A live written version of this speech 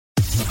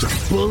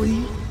the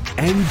Bully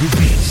and the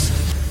Beast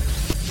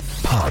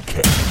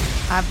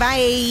podcast. All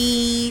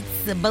right,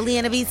 the Bully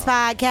and the Beast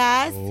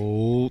podcast.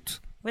 Old.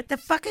 What the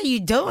fuck are you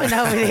doing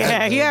over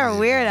there? You're a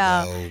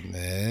weirdo. Oh,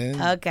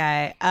 man.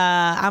 Okay,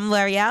 I'm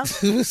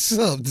L'Oreal. What's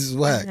up? This is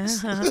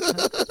Wax.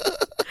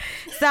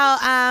 So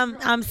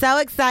I'm so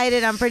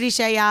excited. I'm pretty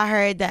sure y'all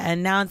heard the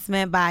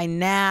announcement by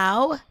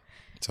now.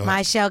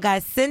 My show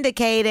got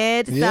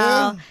syndicated,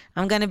 Yeah. so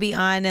I'm gonna be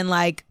on in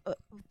like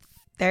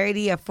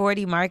 30 or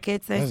 40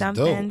 markets or That's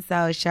something. dope.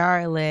 So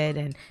Charlotte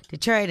and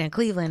Detroit and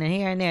Cleveland and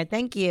here and there.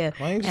 Thank you.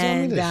 Why ain't you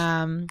telling me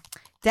And this?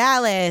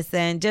 Dallas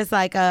and just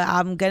like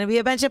I'm gonna be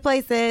a bunch of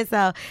places.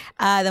 So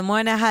the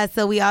Morning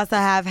Hustle, we also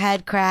have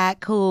Head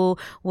Crack, who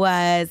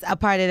was a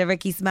part of the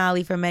Ricky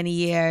Smiley for many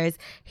years.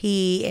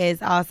 He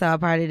is also a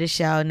part of the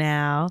show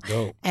now.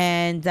 Dope.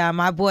 And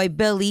my boy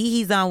Billy,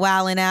 he's on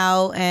Wildin'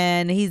 Out,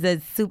 and he's a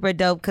super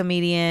dope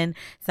comedian.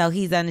 So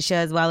he's on the show,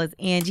 as well as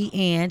Angie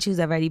Ange, who's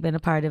already been a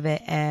part of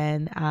it,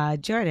 and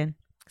Jordan.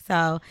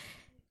 So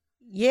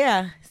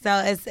yeah,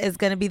 so it's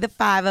gonna be the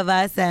five of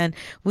us, and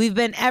we've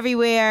been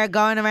everywhere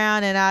going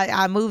around. And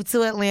I moved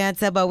to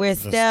Atlanta, but we're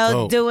still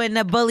dope. doing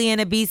the Bully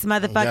and the Beast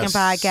motherfucking Yes.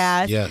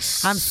 podcast.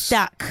 Yes. I'm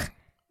stuck.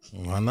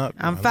 Why not?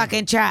 I'm Why fucking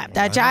not? trapped.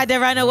 I Why tried to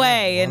run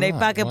away, Why and they not?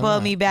 fucking Why pulled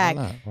not? me back.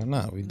 Why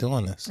not? We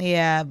doing this.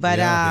 Yeah, but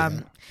Yeah,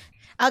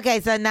 yeah. okay,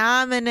 so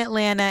now I'm in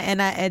Atlanta,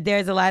 and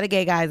there's a lot of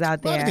gay guys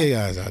out A lot there. of gay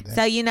guys out there.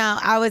 So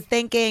I was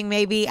thinking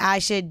maybe I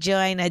should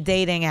join a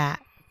dating app.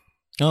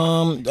 I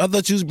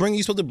thought you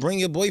supposed to bring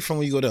your boyfriend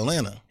when you go to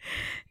Atlanta.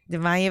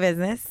 Mind your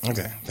business.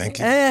 Okay, thank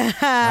you.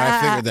 I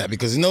figured that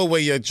because there's no way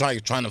you're trying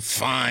to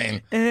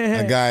find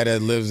a guy that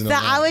lives in So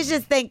Atlanta. I was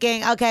just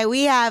thinking, okay,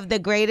 we have the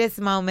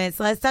greatest moments.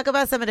 Let's talk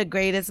about some of the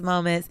greatest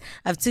moments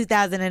of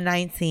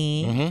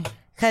 2019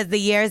 because the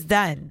year's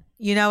done.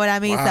 You know what I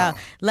mean? Wow. So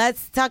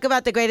let's talk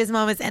about the greatest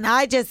moments. And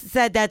I just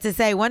said that to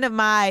say one of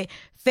my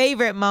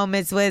favorite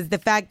moments was the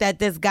fact that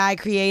this guy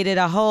created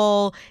a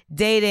whole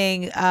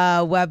dating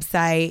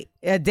website,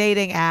 a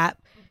dating app.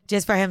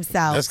 Just for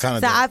himself. That's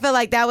kinda so dope. I feel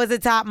like that was a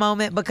top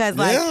moment because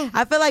Yeah.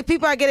 I feel like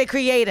people are getting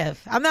creative.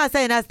 I'm not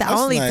saying that's the That's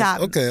only nice.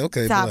 top Okay,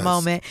 top bless.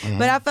 moment,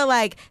 but I feel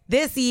like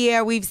this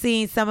year we've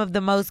seen some of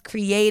the most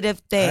creative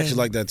I things. actually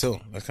like that too.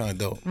 That's kind of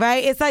dope.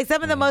 Right? It's like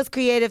some of the most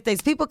creative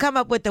things. People come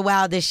up with the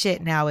wildest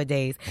shit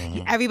nowadays.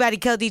 Everybody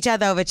killed each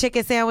other over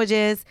chicken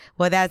sandwiches.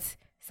 Well,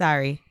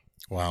 sorry.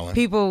 Wow.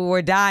 People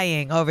were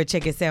dying over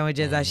chicken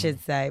sandwiches, I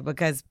should say,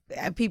 because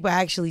people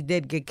actually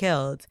did get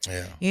killed.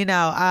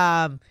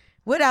 Yeah.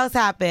 What else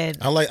happened?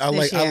 I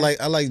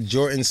like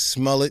Jordan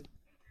Smollett.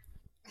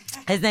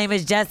 His name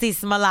is Jesse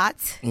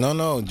Smollett.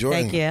 No,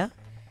 Jordan. Thank you.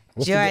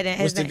 What's Jordan. The, his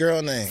what's the name-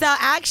 girl name? So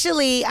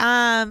actually,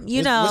 What's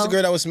the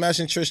girl that was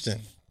smashing Tristan?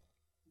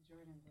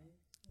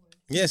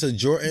 Yeah, so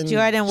Jordan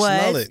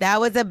Woods. Smollett. That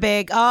was a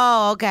big.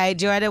 Oh, okay,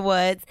 Jordan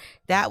Woods.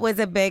 That was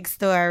a big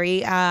story.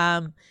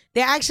 They're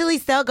actually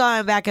still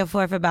going back and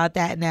forth about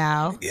that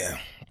now. Yeah.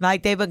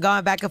 Like they've been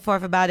going back and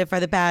forth about it for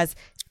the past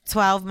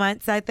 12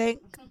 months, I think.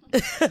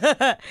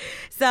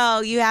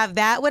 So you have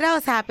that. What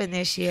else happened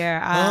this year?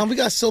 We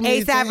got so many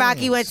A$AP Rocky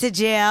things. went to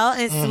jail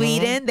in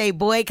Sweden. They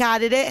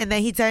boycotted it, and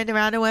then he turned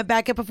around and went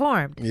back and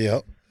performed.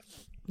 Yep.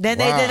 Then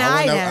they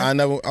denied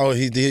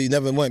him. He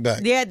never went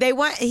back. Yeah,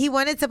 he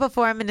wanted to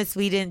perform in the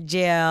Sweden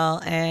jail,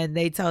 and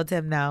they told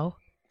him no.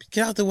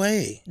 Get out the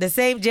way. The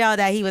same jail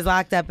that he was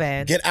locked up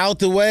in. Get out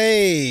the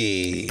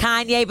way.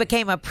 Kanye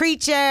became a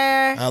preacher.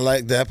 I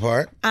like that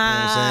part. You know what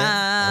I'm saying?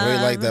 I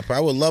really like that part.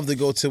 I would love to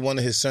go to one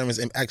of his sermons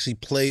and actually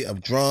play a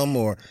drum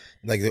or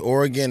like the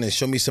organ and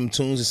show me some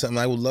tunes or something.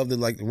 I would love to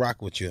like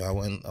rock with you. I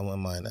wouldn't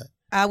mind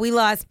that. We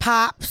lost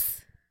Pops.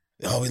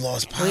 Oh, we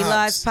lost Pops. We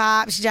lost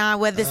Pops, John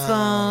Witherspoon.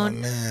 Oh,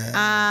 man.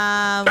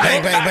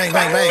 Bang, bang, bang,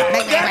 bang, bang.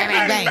 Bang, bang, bang,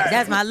 bang, bang.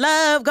 That's my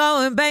love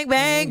going bang,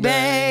 bang,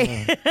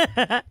 bang.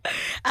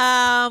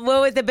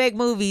 What was the big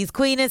movies?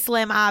 Queen and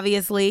Slim,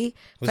 obviously,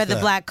 What's for the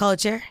that? black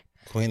culture.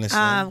 Queen of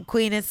Slim.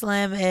 Queen and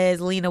Slim is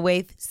Lena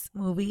Waithe's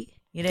movie.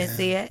 You didn't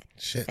see it?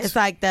 Shit. It's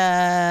like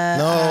the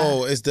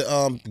No, it's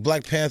the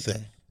Black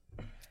Panther.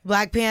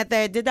 Black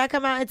Panther. Did that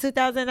come out in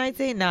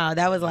 2019? No,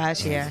 that was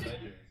last year.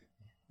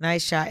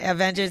 Nice shot.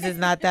 Avengers is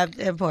not that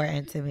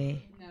important to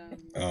me.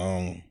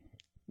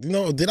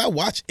 Did I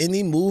watch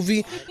any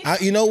movie?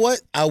 You know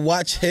what? I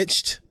watched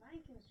Hitched.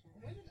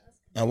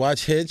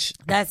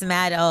 That's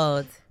mad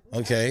old.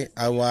 Okay.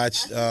 I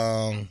watched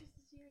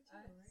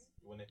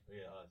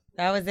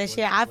That was this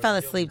year. I fell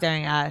asleep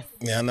during Us.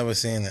 yeah, I never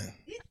seen it.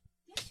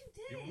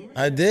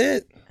 I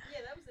did.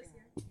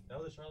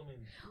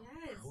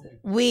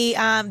 We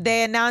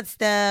they announced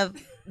the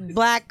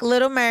Black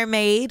Little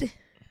Mermaid,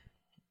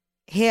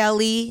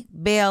 Halle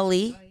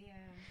Bailey.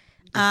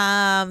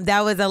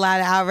 That was a lot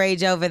of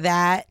outrage over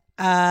that.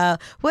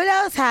 What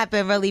else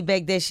happened really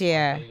big this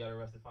year?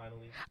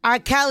 R.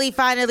 Kelly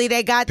finally,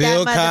 they got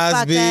Bill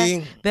that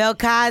motherfucker. Cosby. Bill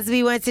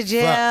Cosby went to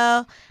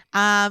jail.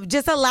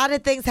 Just a lot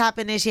of things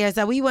happened this year.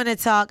 So we want to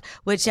talk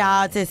with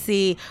y'all to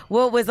see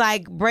what was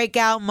like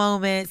breakout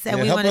moments, and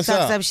Yeah, we help want to us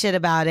talk out. some shit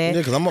about it.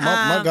 Yeah, because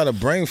I got a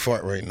brain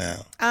fart right now.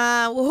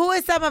 Who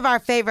are some of our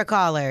favorite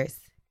callers?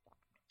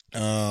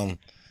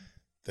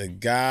 The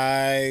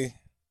guy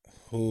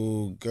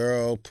who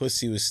girl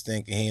pussy was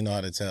stinking, he didn't know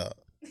how to tell.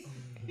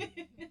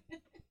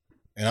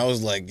 And I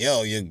was like,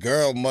 yo, your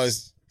girl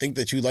must think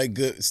that you like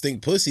good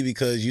stink pussy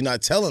because you're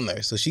not telling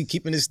her. So she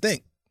keeping it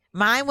stink.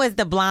 Mine was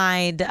the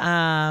blind, the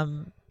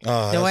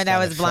one that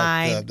was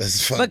blind.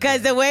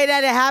 Because the way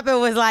that it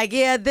happened was like,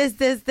 yeah, this,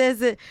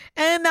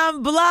 and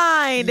I'm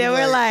blind. And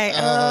we're like,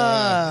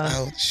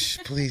 oh. Ouch.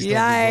 Please don't be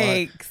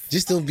blind. Yikes.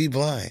 Just don't be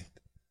blind.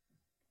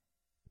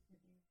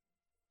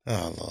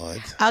 Oh,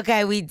 Lord.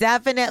 Okay, we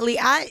definitely,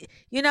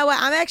 you know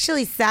what? I'm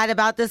actually sad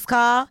about this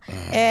call.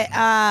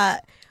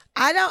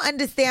 I don't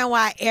understand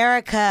why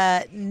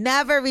Erica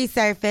never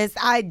resurfaced.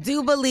 I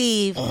do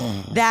believe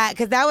that,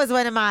 because that was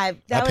one of my...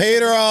 I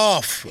paid her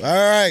off. All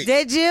right.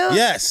 Did you?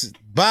 Yes.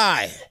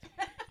 Bye.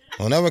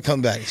 I'll never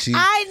come back.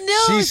 I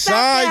knew she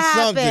signed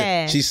something.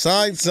 happened. She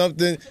signed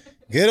something.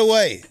 Get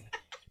away.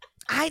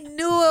 I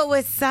knew it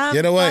was some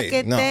Get away.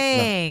 fucking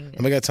thing.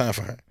 I got time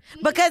for her.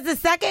 Because the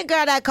second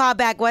girl that called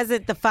back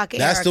wasn't the fucking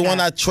That's Erica. the one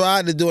I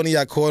tried to do and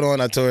I caught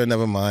on. I told her,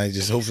 never mind.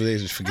 Just hopefully they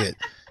just forget.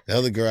 The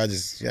other girl, I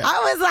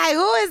was like,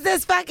 who is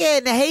this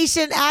fucking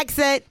Haitian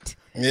accent?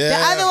 Yeah.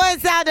 The other one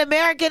sounded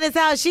American as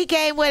hell. She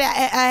came with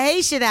a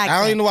Haitian accent. I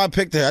don't even know why I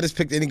picked her. I just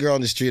picked any girl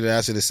on the street and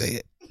asked her to say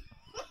it.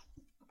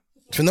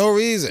 For no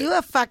reason. You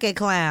a fucking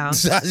clown.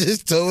 So I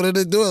just told her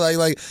to do it.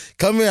 Like,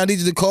 come here. I need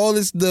you to call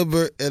this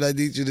number and I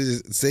need you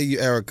to say you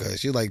Erica.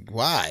 She's like,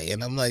 why?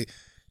 And I'm like,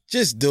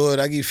 just do it.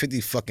 I give you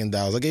 50 fucking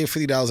dollars. I gave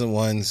you $50 in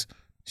ones.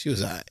 She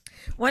was all right.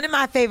 One of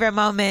my favorite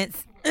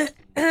moments,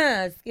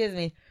 excuse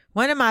me.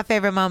 One of my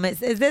favorite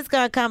moments, is this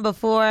going to come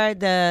before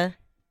or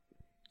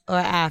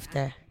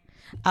after?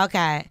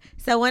 Okay.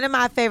 So one of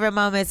my favorite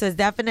moments was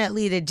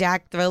definitely the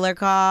Jack Thriller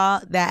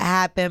call that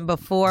happened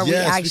before we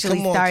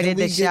actually started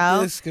the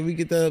show. Can we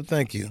get that up?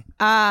 Thank you.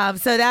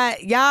 So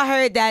that y'all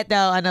heard that though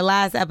on the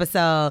last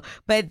episode,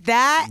 but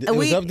that it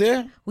was up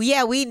there.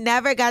 Yeah, we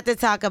never got to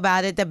talk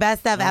about it. The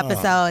best of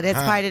episode. It's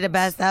part of the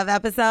best of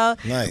episode.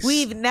 Nice.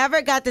 We've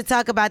never got to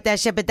talk about that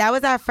shit, but that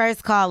was our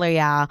first caller,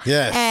 y'all.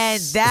 Yes.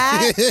 And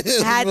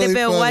that had really to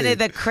be one funny. of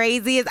the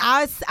craziest.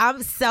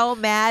 I'm so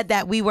mad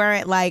that we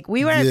weren't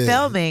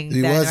filming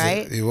then,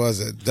 right? He wasn't.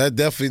 That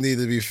definitely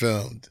needed to be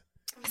filmed.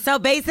 So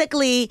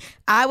basically,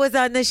 I was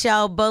on the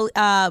show, Bully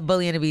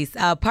and the Beast,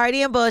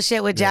 Party and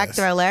Bullshit with Jack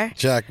Thriller.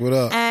 Jack, what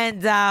up?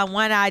 And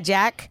One Eye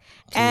Jack.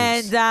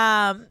 Jeez.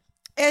 And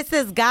it's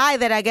this guy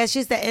that I guess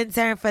used to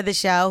intern for the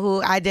show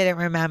who I didn't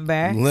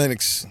remember.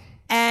 Lennox.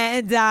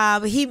 And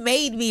he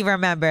made me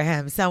remember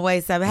him some way,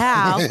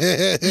 somehow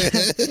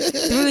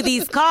through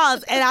these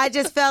calls. And I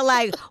just felt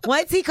like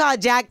once he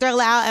called Jack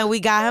Thriller out and we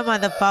got him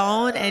on the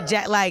phone and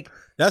Jack, like...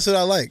 That's what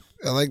I like.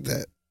 I like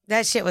that.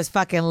 That shit was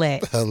fucking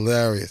lit.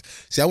 Hilarious.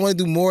 See, I want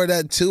to do more of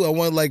that too. I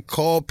want to like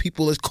call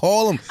people. Let's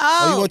call them.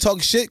 Oh, you want to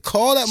talk shit?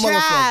 Call that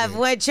motherfucker.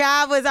 When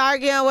Trav was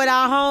arguing with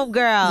our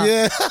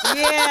homegirl.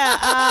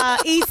 Yeah.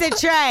 Issa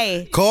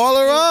Trey. Call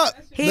her up.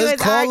 He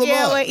was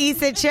arguing with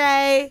Issa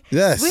Trey.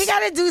 Yes. We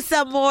got to do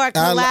some more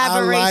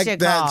collaboration I like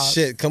that calls.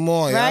 shit. Come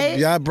on. Right?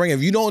 Y'all bring it.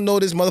 If you don't know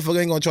this motherfucker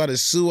ain't going to try to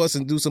sue us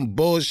and do some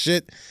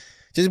bullshit,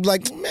 just be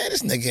like, man,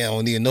 this nigga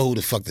don't even know who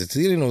the fuck this is.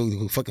 He didn't know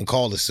who fucking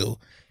called to sue.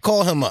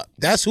 Call him up.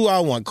 That's who I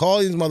want. Call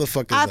these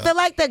motherfuckers up. I feel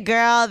like the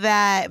girl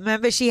that,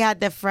 remember she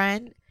had the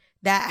friend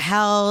that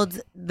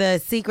held the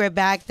secret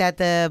back that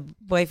the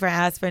boyfriend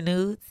asked for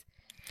nudes?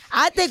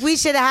 I think we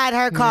should have had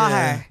her call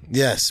her.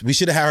 Yes, we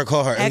should have had her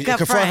call her and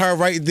confront her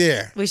right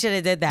there. We should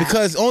have did that.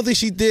 Because the only thing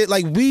she did,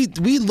 like we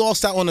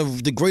lost out on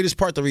the greatest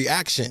part, the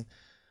reaction.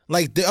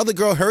 Like the other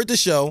girl heard the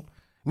show.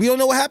 We don't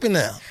know what happened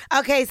now.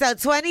 Okay, so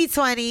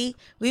 2020,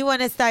 we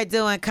want to start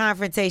doing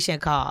confrontation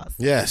calls.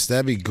 Yes,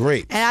 that'd be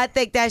great. And I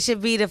think that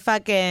should be the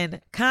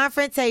fucking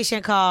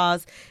confrontation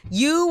calls.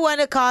 You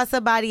want to call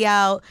somebody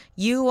out.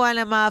 You want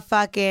to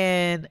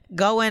motherfucking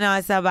go in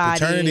on somebody.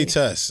 Paternity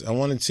test. I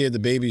want to see if the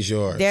baby's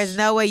yours. There's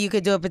no way you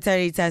could do a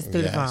paternity test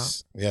through the phone.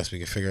 Yes, we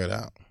can figure it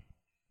out.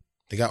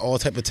 They got all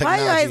type of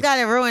technology. Why you always got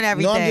to ruin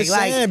everything? No, I'm just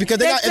saying, because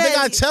they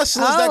got Teslas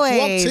that come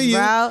up to you.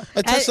 Bro.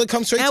 A Tesla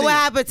comes straight to you. And what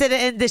happened to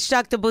the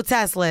indestructible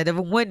Tesla? The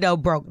window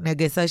broke,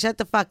 nigga. So shut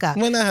the fuck up.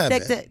 When that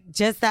happened?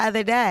 Just the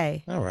other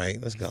day. All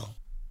right, let's go.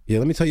 Yeah,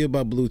 let me tell you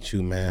about Blue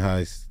Chew, man, how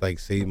it's like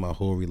saved my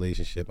whole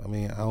relationship. I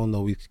mean, I don't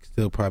know, we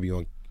still probably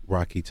on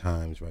rocky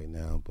times right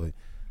now, but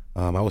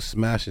I was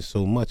smashing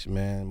so much,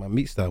 man. My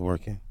meat stopped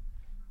working.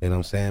 You know what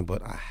I'm saying?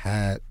 But I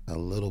had a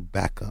little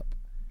backup.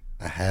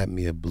 I had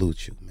me a Blue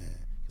Chew, man.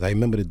 I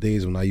remember the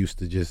days when I used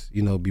to just,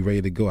 be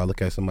ready to go. I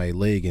look at somebody's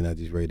leg and I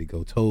just ready to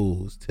go.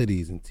 Toes,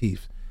 titties, and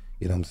teeth.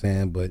 You know what I'm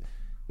saying? But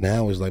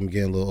now it's like I'm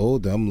getting a little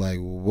older. I'm like,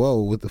 whoa,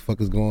 what the fuck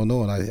is going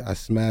on? I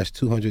smashed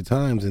 200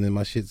 times and then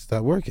my shit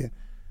stopped working.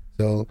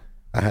 So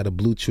I had a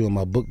Blue Chew in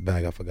my book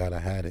bag. I forgot I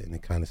had it, and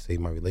it kind of saved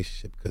my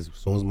relationship because as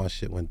soon as my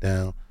shit went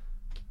down,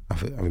 I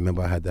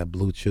remember I had that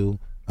Blue Chew.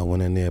 I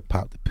went in there,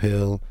 popped the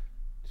pill,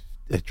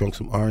 I drank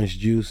some orange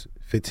juice.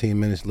 15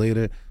 minutes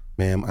later,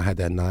 man, I had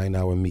that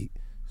 9-hour meet.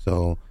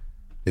 So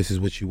this is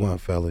what you want,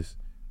 fellas.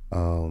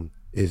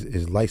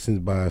 Is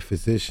licensed by a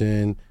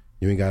physician.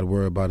 You ain't got to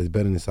worry about it. It's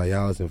better than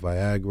Cialis and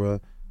Viagra.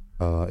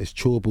 It's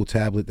chewable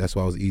tablet. That's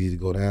why it was easy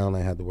to go down.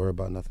 I had to worry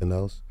about nothing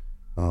else.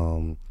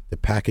 The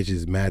package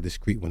is mad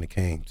discreet when it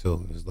came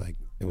too. It was like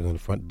it was on the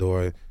front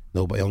door.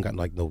 Nobody don't got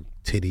like no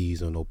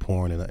titties or no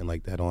porn or nothing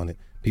like that on it.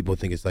 People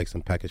think it's like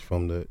some package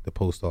from the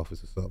post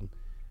office or something.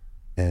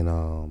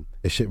 And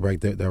it's shit right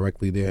there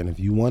directly there. And if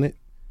you want it,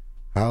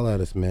 holla at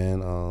us,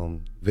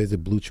 man.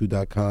 Visit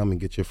BlueChew.com and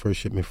get your first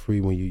shipment free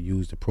when you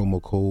use the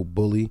promo code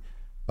BULLY.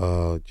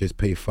 Just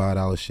pay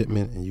 $5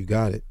 shipment and you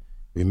got it.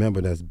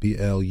 Remember, that's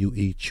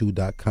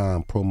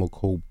BLUEChew.com, promo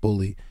code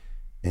BULLY,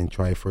 and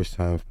try it first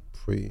time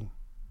free.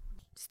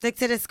 Stick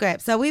to the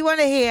script. So we want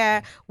to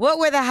hear, what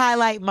were the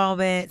highlight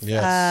moments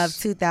of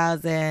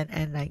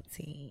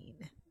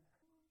 2019?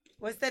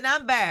 What's the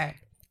number?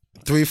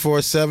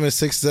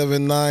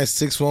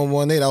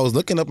 347-679-6118. I was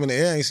looking up in the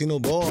air. I ain't see no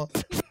ball.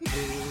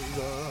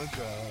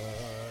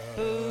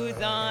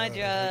 Who's on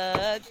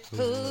drugs?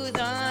 Who's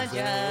on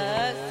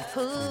drugs?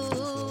 Who,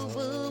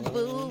 boo,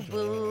 boo,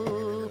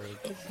 boo,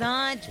 is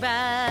on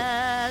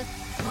drugs?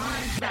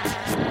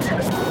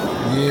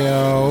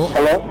 Yo.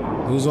 Hello?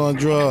 Who's on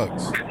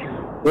drugs?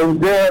 What's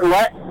good,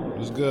 what?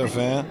 What's good,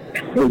 fam?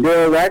 What's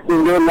good, Rex?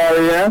 What's good,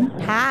 Marianne?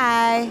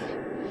 Hi.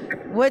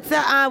 What's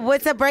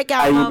a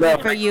breakout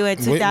moment for you in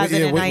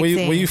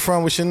 2019? Where you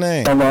from? What's your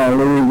name? I'm on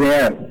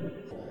Louisiana.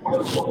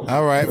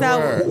 All right,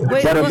 word.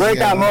 But a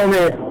breakout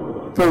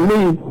moment for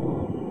me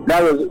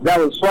that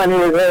was funny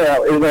as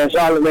hell is when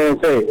Charlamagne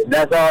said,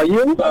 "That's all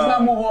you?" Let's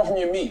not move on from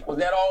your meat. Was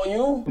that all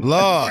you?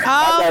 Lord.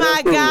 Oh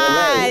my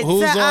God.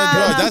 Who's on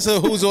drugs? That's a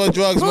who's on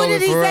drugs who moment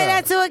did he for say real.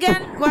 that to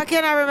again? Why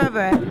can't I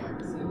remember?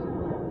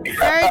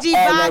 Sergi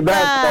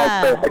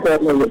Vodka.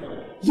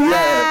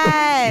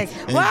 Yes.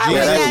 Why would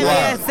that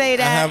man say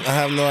that? I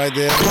have no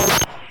idea. I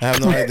have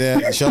no idea.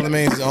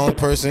 Charlamagne's his own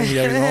person. He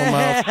got his own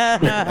mouth.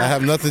 I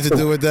have nothing to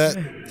do with that.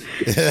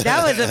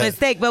 That was a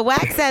mistake, but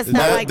Wax says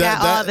stuff like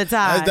that all the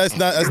time. That's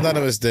not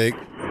a mistake.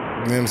 You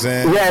know what I'm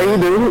saying? Yeah, you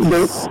do.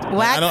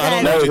 I don't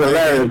know That was what you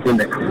hilarious, think.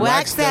 isn't it?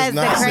 Wax does says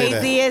the not say that.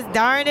 craziest,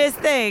 darnest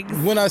things.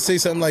 When I say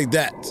something like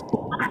that,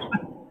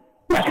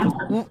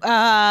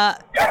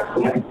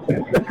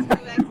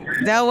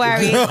 Don't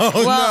worry.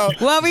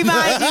 We'll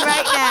remind you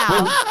right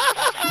now.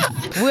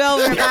 We'll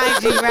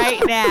remind you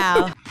right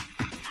now.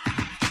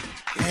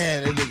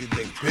 man, that nigga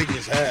dick big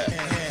as hell.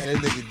 Man, that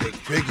nigga dick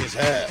big as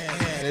hell.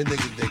 Man, that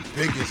nigga dick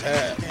big as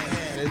hell.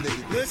 Man, that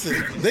nigga, listen,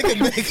 they can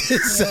make it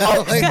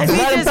sound like Because he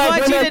that. just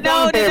wants you to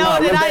know that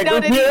I know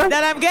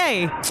that I'm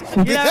gay. You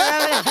never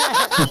remember that?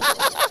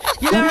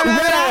 You never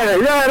remember that?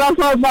 Yeah, that's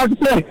what I was about to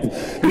say.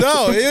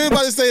 No, he ain't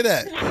about to say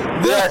that.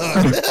 No.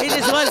 He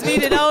just wants me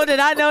to know that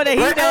I know that he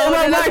knows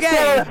that I'm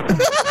gay.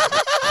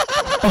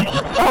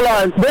 Hold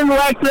on. Didn't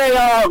Rex say,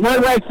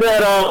 when Rex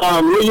said,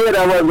 what year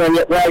that was when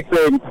Rex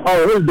said,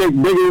 oh, his dick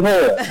big as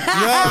hell?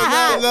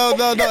 No.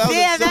 Damn,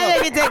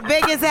 that nigga dick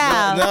big as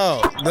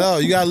hell. No,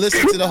 you gotta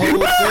listen to the whole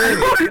thing.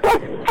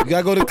 You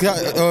gotta go to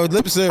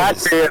lip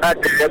service. I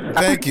did.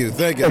 Thank you. I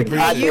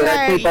appreciate You it.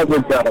 heard,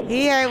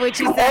 he heard what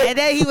you said, and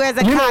then he wears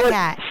a cock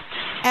hat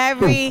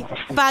every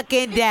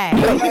fucking day.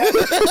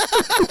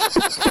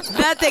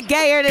 Nothing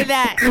gayer than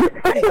that.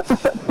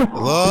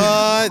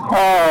 Lord.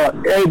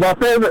 Hey, my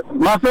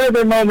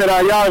favorite moment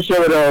on y'all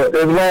show though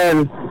is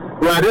when,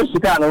 well, this is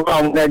kind of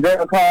wrong. That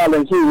girl called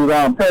and she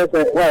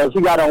was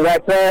she got on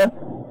wax ass.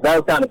 That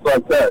was kind of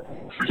fucked up.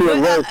 She was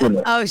roasting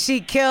it. Oh, she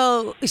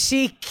killed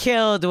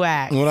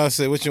Wax. What I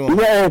say? What you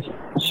want? Yeah,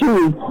 she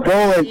was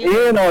going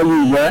in on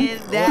you, man. Is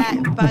that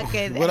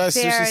fucking What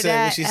she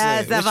said? What she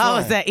said? I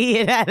almost said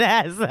eating that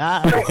ass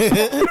up. What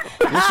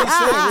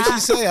she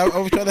say? I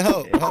was trying to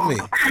help me.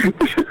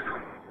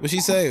 What she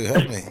say?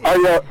 Help me. Oh,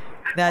 yeah.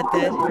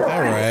 Nothing. All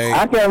right.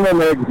 I can't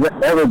remember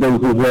everything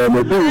she said,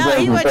 but she was No, he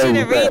saying wants you some to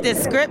things. read the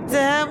script to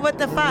him. What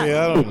the fuck?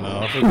 Yeah, I don't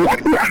know.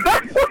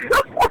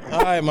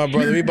 All right, my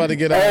brother. We about to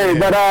get out Hey, of here.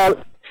 but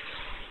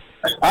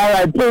all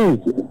right, please.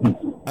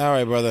 All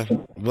right, brother.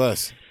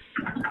 Bless.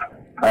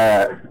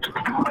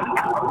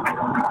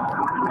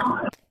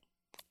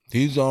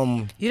 These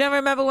You don't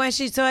remember when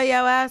she tore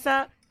your ass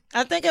up?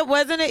 I think it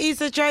wasn't an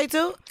Easter tray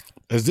too.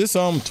 is this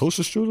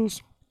toaster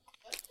strudels?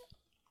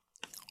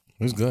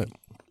 It's good.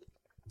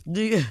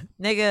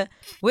 Nigga,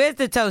 where's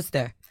the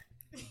toaster?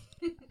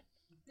 I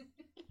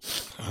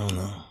don't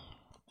know.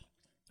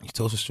 These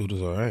toaster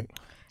strudels, all right.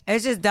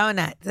 It's just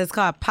donuts. It's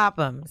called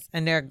Pop'ems,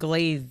 and they're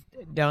glazed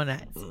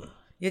donuts.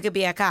 You could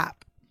be a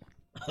cop.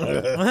 All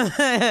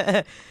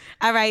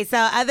right, so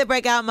other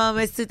breakout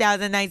moments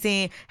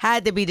 2019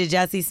 had to be the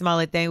Jussie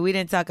Smollett thing. We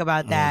didn't talk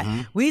about that.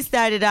 We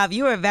started off,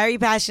 you were very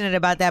passionate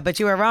about that, but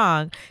you were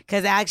wrong.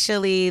 Because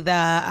actually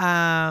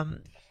the,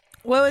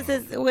 what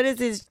is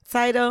his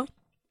title?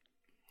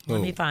 Oh.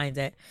 Let me find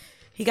it.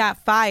 He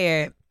got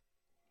fired.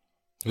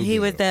 He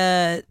ran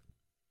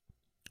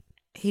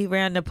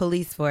the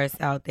police force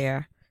out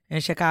there in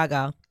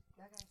Chicago.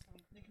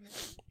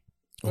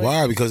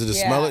 Why? Because of the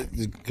smell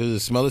because of the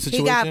Smollett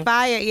situation? He got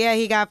fired. Yeah,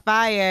 he got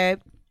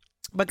fired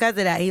because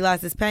of that. He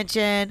lost his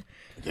pension.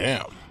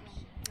 Damn.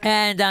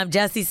 And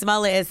Jussie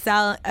Smollett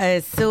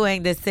is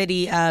suing the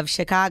city of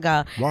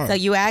Chicago. Why? So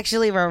you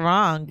actually were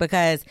wrong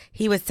because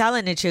he was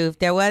telling the truth.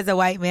 There was a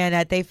white man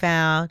that they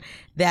found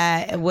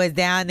that was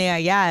down there,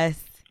 yes.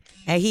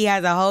 And he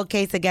has a whole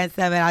case against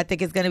them, and I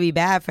think it's going to be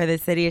bad for the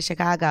city of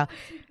Chicago.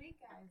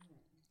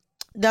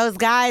 Those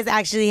guys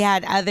actually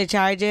had other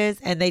charges,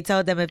 and they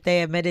told them if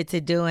they admitted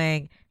to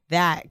doing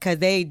that, because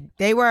they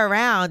were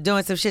around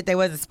doing some shit they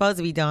wasn't supposed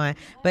to be doing,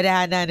 but it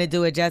had nothing to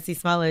do with Jussie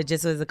Smollett. It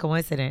just was a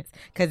coincidence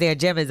because their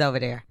gym is over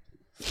there.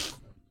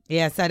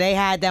 Yeah, so they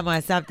had them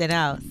on something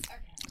else.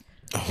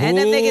 And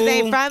the niggas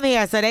ain't from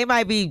here, so they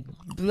might be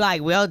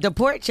like, we'll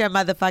deport your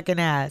motherfucking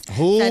ass.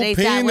 Who So they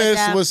sat with penis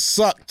them. was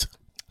sucked?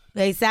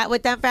 They sat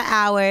with them for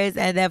hours,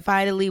 and then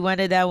finally one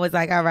of them was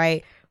like, all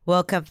right,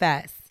 we'll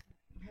confess.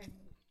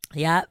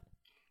 Yep.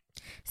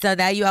 So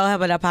now you owe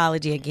him an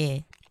apology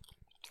again.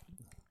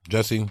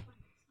 Jesse,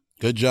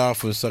 good job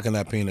for sucking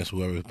that penis,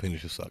 whoever's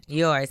penis you sucked.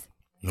 Yours.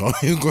 No,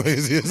 you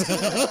crazy as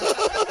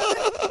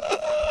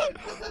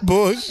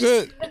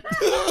bullshit.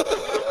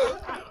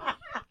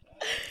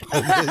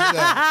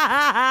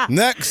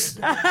 Next.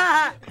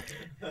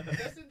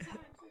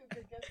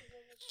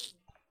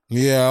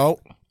 Yeah.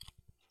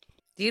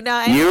 Do you know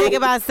anything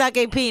about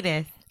sucking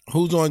penis?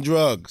 Who's on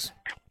drugs?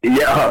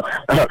 Yeah,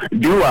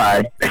 do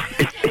I?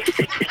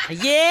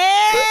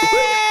 Yeah!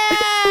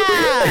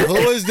 Who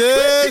is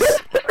this?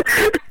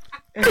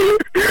 Hey,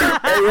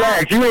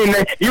 Wax, you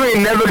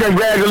ain't never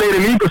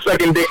congratulated me for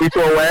sucking dick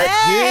before, Wax.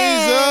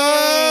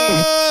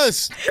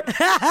 Jesus!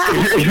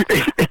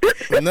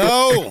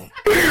 No.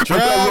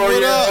 Trav,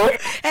 what up?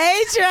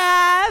 Hey,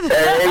 Trav.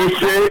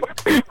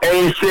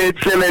 Ain't shit,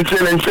 chilling.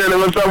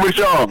 What's up with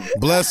y'all?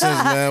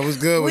 Blessings, man. What's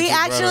good with We you,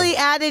 actually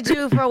brother? added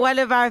you for one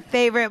of our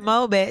favorite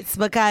moments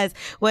because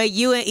when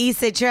you and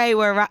Issa Trey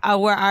were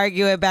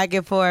arguing back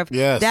and forth.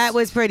 Yes. That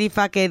was pretty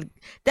fucking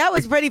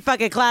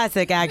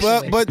classic,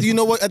 actually. But you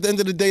know what? At the end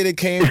of the day, they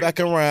came back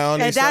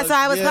around. And that's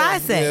why it was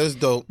classic. Yeah, it was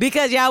dope.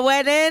 Because y'all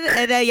went in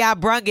and then y'all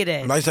brung it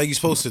in. That's how you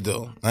supposed to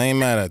do. I ain't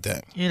mad at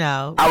that. You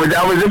know. I was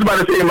just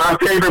about to say my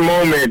favorite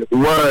moment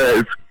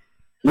was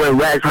when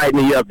Wax hyped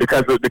me up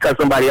because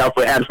somebody else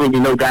for absolutely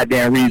no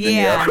goddamn reason.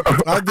 Yeah. yo.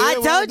 I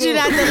told you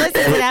not to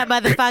listen to that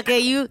motherfucker.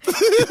 You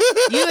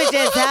were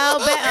just hell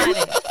bent on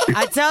it.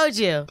 I told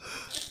you.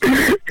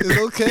 It's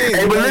okay.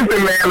 Hey, but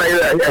listen, man,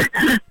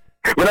 like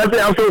when I say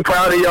I'm so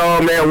proud of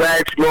y'all, man,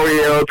 Wax,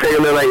 L'Oreal,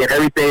 Taylor, like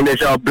everything that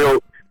y'all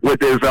built with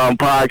this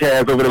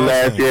podcast over the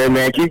last year,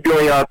 man. Keep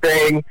doing y'all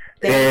thing.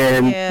 Thank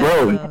And you.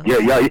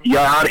 bro,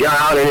 y'all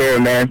out of here,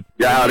 man.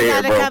 Y'all out of You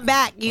here, gotta bro. come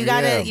back. You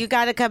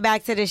gotta come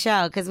back to the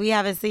show because we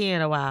haven't seen you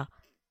in a while.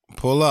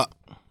 Pull up.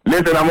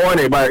 Listen, I'm on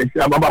it, but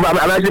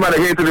I'm actually about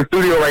to head to the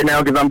studio right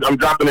now because I'm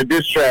dropping a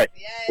diss track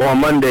on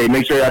Monday.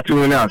 Make sure y'all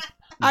tune out.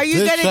 Are you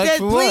Diss gonna track diss?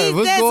 for what? Please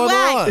What's diss going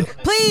Wax. on?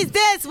 Please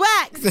diss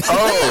Wax. Please diss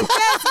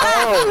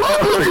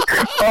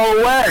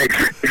Wax.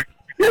 Wax.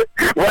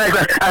 Wax,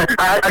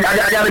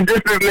 I got a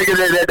diss this nigga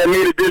that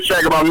made a diss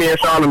track about me and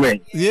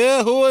Charlamagne.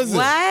 Yeah, who is it?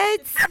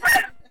 What?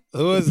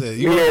 Who is it?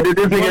 You Yeah, this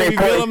wanna nigga ain't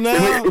reveal him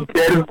now?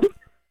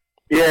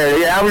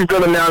 Yeah, I was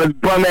gonna now this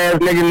bum ass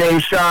nigga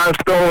named Sean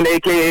Stone,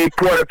 aka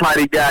Porta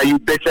Potty guy, you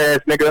bitch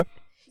ass nigga.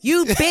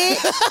 You bitch.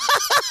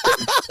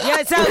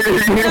 Yeah, so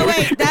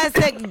wait,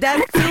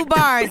 that's 2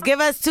 bars. Give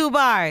us 2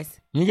 bars.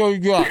 You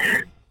got.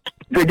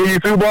 To give you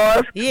 2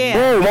 bars? Yeah.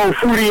 Boom, old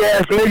fruity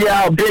ass nigga,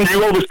 I'll bend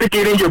you over, stick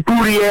it in your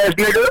booty ass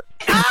nigga.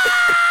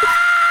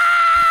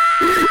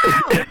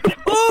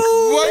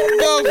 What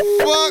the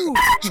fuck?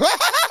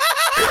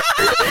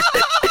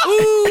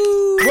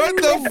 What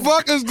the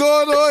fuck is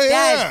going on here?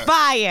 That's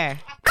fire.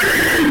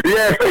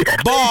 Yeah.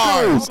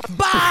 Bars.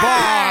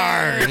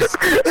 Bars.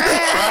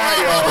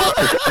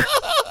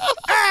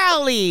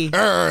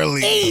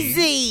 Early.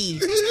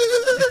 Easy.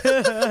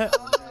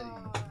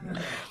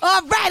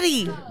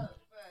 Already.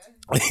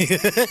 Yo,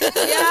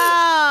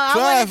 I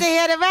wanted to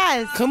hear the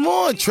rest. Come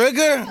on,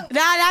 Trigger. Nah,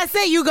 that's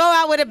it. You go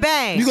out with a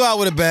bang. You go out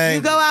with a bang.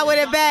 You go out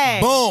with a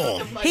bang.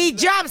 Boom. He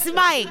drops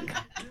mic.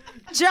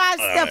 Drops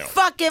the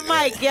fucking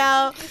mic,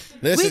 yo.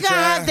 Listen, We gonna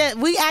Trav. have to.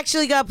 We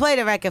actually gonna play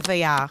the record for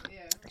y'all.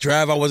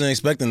 Trav, I wasn't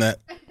expecting that.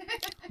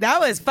 That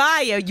was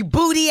fire. You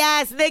booty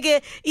ass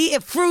nigga eating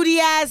fruity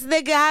ass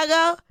nigga. How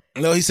go?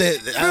 No, he said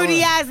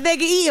Fruity ass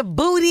nigga eating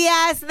booty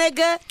ass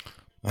nigga.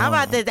 I'm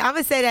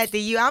gonna say that to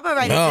you. I'm gonna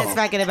write this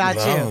record about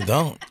you.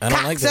 Don't. I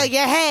don't like Cocks that. on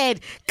your head,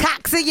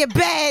 cocks in your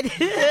bed.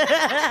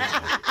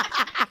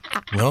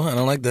 No, I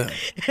don't like that.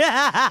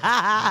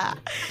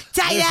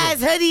 Tight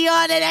ass hoodie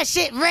on and that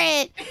shit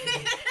red.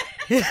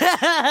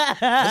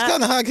 That's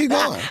kind of how I keep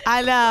going.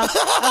 I know.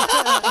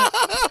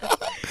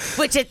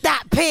 With your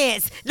thought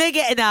pants,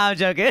 nigga. No, I'm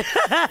joking.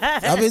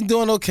 I've been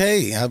doing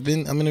okay. I'm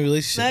in a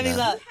relationship Let me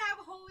now. look.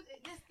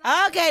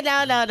 Okay,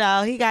 no.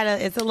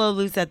 It's a little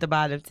loose at the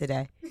bottom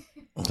today.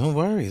 Don't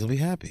worry, he'll be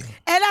happy.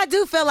 And I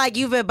do feel like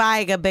you've been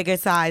buying a bigger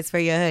size for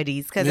your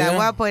hoodies because at Yeah.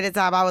 one point in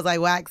time I was like,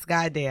 Wax,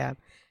 goddamn,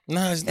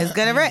 No, it's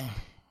gonna rip.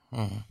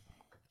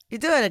 You're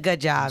doing a good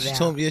job. She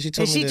told me. Yeah, she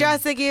told Is me. she that-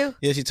 dressing you?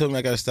 Yeah, she told me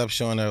I gotta stop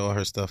showing her all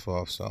her stuff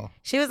off. So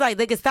She was like,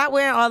 "Nigga, stop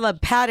wearing all the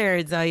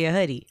patterns on your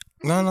hoodie."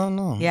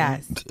 no.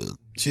 Yes.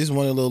 She just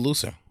wanted a little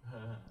looser.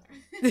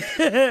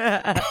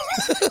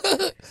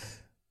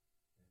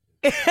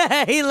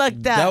 He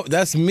looked up.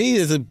 That's me.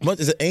 There's an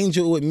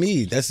angel with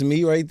me. That's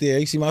me right there.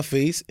 You see my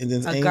face, and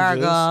then A angels.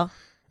 gargoyle.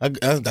 I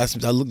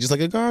look just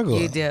like a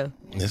gargoyle. You do.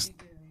 Yes.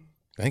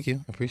 Thank you.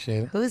 I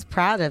appreciate it. Who's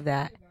proud of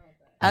that?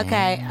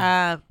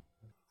 Okay.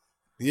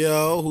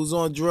 Yo, who's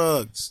on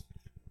drugs?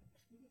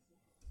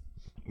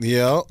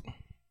 Yo.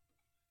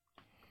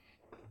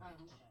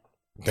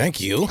 Thank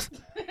you.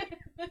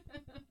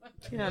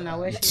 You don't know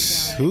where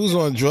she's Who's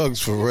on drugs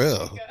for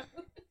real?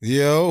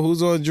 Yo,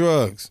 who's on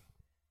drugs?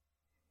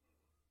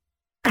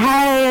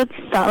 Hi, it's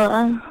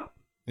Stella.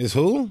 Is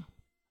who?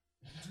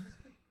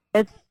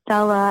 It's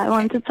Stella. I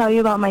wanted to tell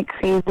you about my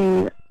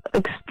crazy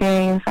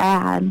experience I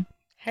had.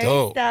 Hey,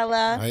 Dope.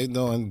 Stella. How you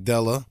doing,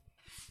 Della?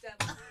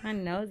 My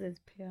nose is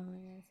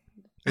peeling.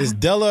 Is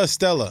Della or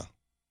Stella?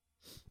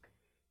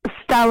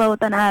 Stella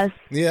with an S.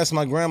 Yeah, that's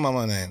my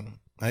grandmama name.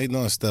 How you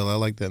doing, Stella? I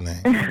like that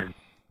name.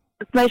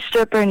 It's my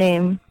stripper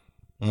name.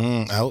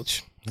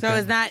 Ouch.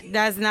 So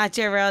that's not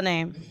your real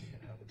name.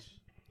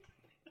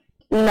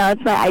 No,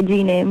 it's my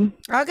IG name.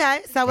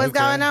 Okay. So what's Okay.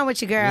 going on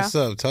with you, girl? What's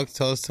up?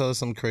 Tell us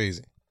something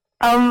crazy.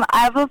 I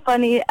have a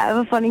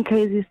funny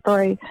crazy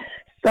story.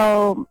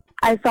 So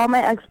I saw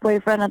my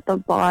ex-boyfriend at the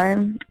bar,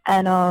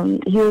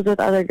 and he was with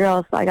other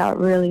girls, so I got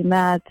really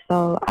mad.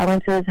 So I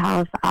went to his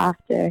house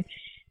after.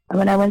 And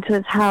when I went to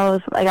his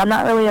house, like, I'm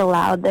not really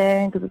allowed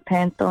there because his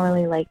parents don't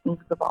really like me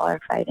because of all our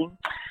fighting.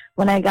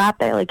 When I got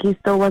there, like, he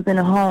still wasn't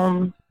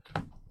home.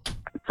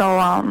 So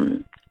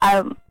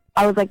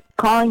I was like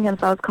calling him.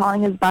 So I was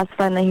calling his best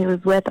friend that he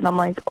was with, and I'm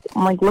like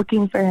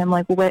looking for him.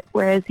 Like,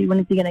 where is he? When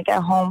is he gonna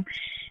get home?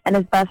 And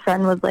his best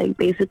friend was like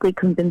basically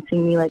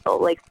convincing me, like, oh,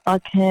 like,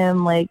 fuck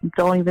him, like,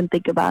 don't even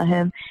think about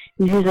him.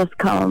 You should just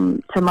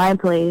come to my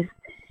place.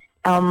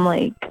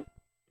 Like,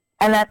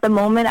 and at the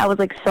moment I was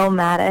like so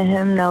mad at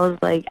him. And I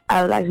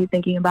was actually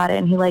thinking about it,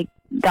 and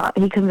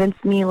he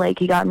convinced me, like,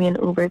 he got me an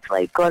Uber to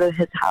like go to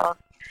his house.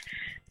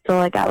 So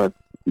like I was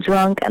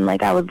drunk and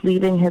like I was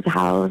leaving his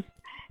house,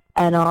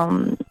 and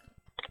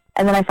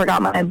then I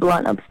forgot my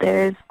blunt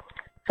upstairs.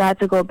 So I had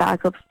to go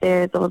back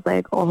upstairs. I was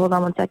like, oh, hold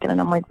on 1 second.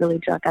 And I'm like really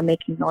drunk. I'm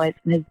making noise.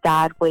 And his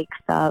dad wakes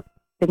up.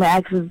 Like, my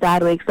ex's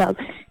dad wakes up.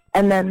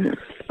 And then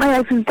my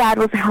ex's dad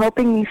was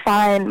helping me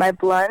find my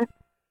blunt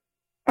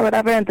or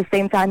whatever. And at the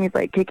same time, he's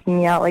like kicking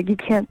me out. Like, you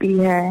can't be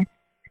here.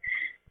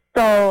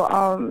 So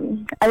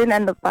I didn't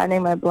end up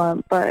finding my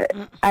blunt. But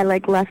I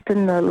like left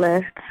in the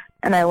lift.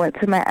 And I went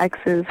to my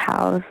ex's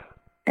house.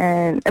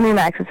 My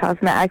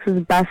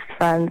ex's best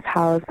friend's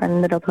house. I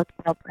ended up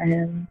hooking up with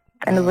him.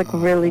 And it was like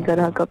really good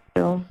hookup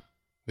too.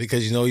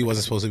 Because you know he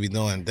wasn't supposed to be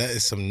doing. That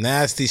is some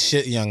nasty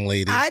shit, young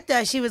lady. I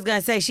thought she was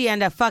gonna say she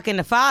ended up fucking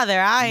the father.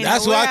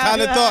 That's what I kind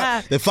of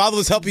thought. The father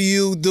was helping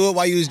you do it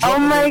while you was drunk. Oh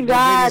my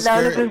God, that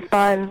would have been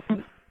fun.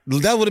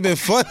 That would have been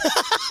fun.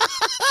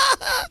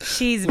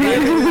 She's Where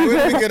very.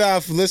 did we get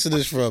our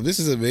listeners from? This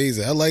is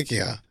amazing. I like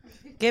y'all.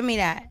 Give me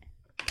that.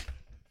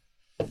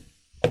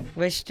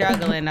 We're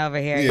struggling over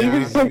here.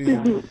 Yeah.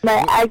 y'all.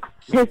 My ex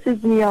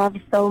pisses me off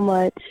so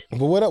much.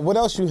 But what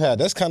else you had?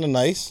 That's kind of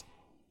nice.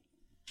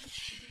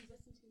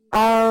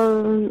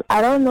 I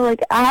don't know.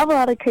 Like, I have a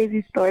lot of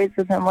crazy stories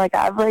with him. Like,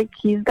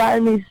 he's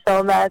gotten me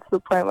so mad to the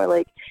point where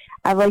like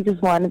I've like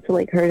just wanted to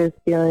like hurt his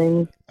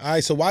feelings. All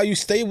right, so why you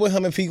stay with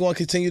him if he going to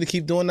continue to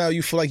keep doing that?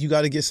 You feel like you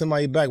got to get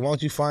somebody back. Why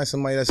don't you find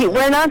somebody that's...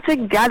 We're not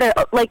together.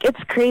 Like,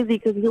 it's crazy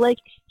because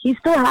he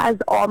still has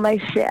all my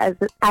shit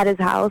at his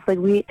house. Like,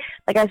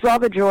 I still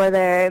have a drawer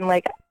there and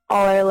like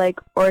all our like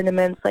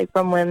ornaments like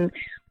from when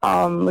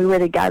we were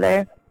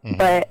together. Mm-hmm.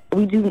 But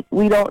we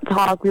don't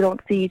talk. We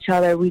don't see each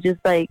other. We just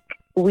like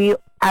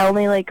I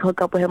only like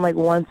hook up with him like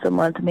once a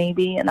month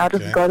maybe, and I'll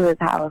just go to his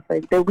house.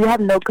 Like, we have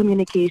no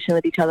communication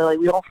with each other. Like,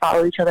 we don't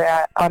follow each other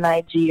on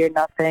IG or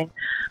nothing.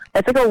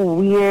 It's like a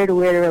weird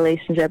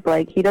relationship.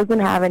 Like, he doesn't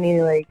have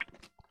any like,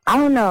 I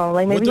don't know.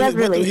 Like, maybe he has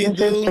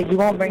relationships. Like, you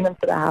won't bring them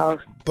to the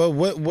house. But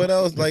what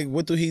else? Like,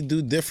 what do he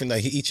do different?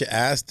 Like, he eat your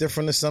ass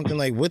different or something?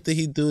 Like, what did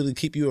he do to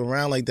keep you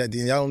around like that?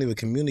 Y'all don't even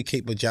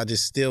communicate, but y'all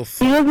just still...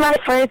 He was my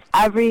first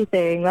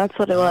everything. That's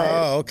what it was.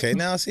 Oh, okay.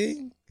 Now,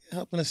 see?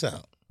 Helping us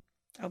out.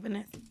 Open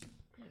it.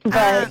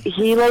 But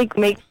he like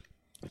makes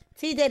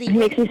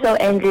me so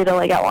angry that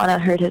like I want to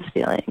hurt his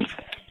feelings.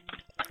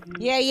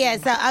 Yeah.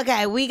 So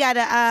okay, we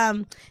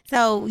gotta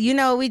So you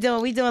know what we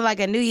doing? We doing like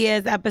a New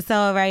Year's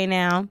episode right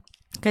now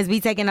because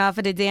we taking off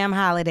for the damn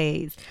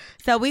holidays.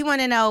 So we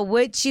want to know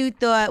what you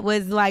thought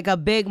was like a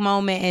big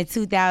moment in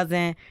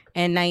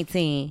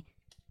 2019.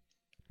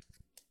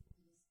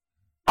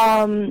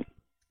 Well,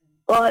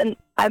 and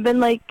I've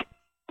been like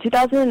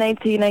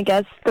 2019. I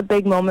guess the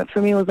big moment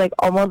for me was like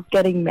almost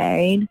getting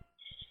married.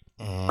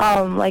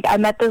 Like I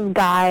met this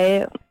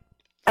guy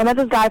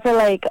for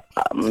like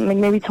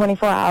maybe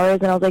 24 hours,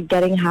 and I was like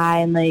getting high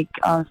and like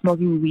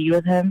smoking weed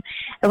with him.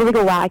 It was like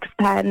a wax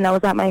pen, and I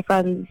was at my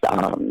friend's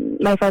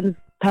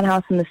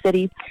penthouse in the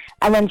city.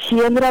 And then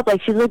she ended up,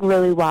 like, she's, like,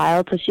 really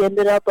wild. So she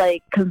ended up,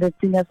 like,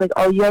 convincing us, like,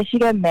 oh, you guys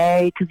should get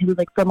married because he was,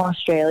 like, from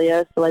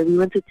Australia. So, like, we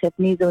went to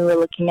Tiffany's and we were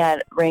looking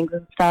at rings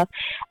and stuff.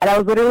 And I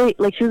was literally,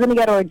 like, she was going to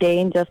get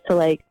ordained just to,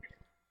 like,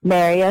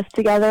 marry us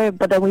together,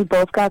 but then we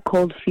both got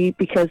cold feet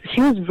because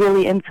she was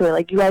really into it.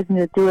 Like, you guys need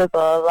to do it,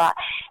 blah, blah, blah.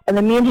 And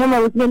then me and him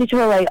were looking at each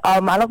other like, I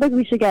don't think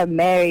we should get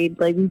married.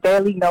 Like, we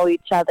barely know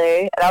each other.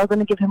 And I was going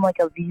to give him, like,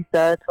 a visa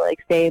to, like,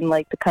 stay in,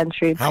 like, the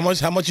country. How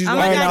much you Oh,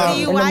 my God,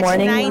 do you watch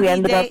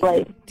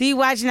 90 Do you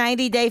watch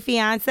 90 Day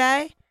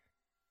Fiancé?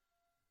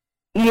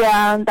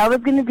 Yeah, that was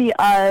going to be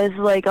us,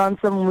 like, on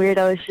some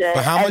weirdo shit.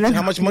 But how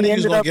much money you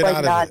was going to get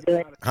out of it?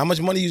 it? How much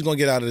money you was going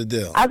to get out of the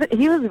deal?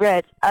 He was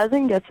rich. I was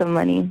going to get some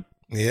money.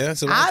 Yeah,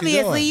 so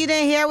obviously you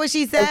didn't hear what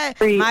she said.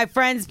 My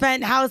friend's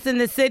penthouse in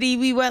the city.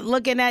 We went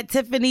looking at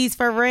Tiffany's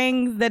for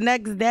rings the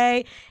next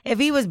day. If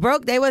he was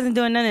broke, they wasn't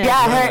doing none of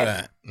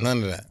that.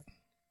 None of that.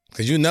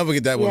 Because you never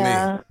get that with me.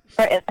 Her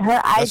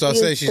That's what I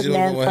say. She's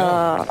doing with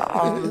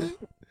her.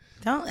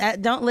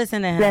 Don't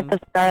listen to him. Samantha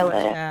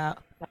Scarlett. Yeah.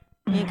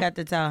 You ain't got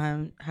to tell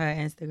him her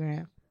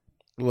Instagram.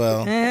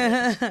 Well,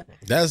 that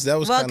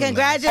was well.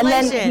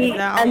 Congratulations. And then he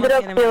ended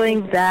up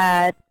feeling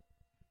bad.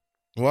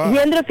 What? He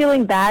ended up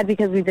feeling bad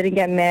because we didn't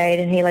get married,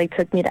 and he like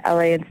took me to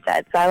LA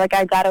instead. So I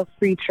got a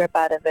free trip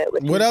out of it.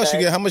 What else you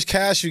get? How much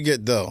cash you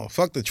get though?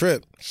 Fuck the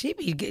trip. She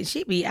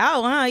be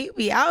out, huh? You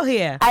be out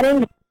here. I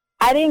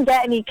didn't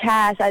get any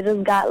cash. I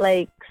just got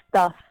like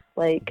stuff.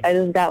 Like I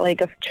just got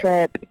like a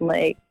trip, and,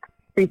 like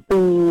free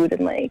food,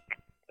 and like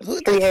free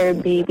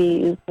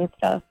Airbnbs and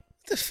stuff.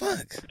 What the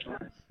fuck?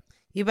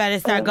 You better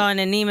start going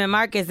to Neiman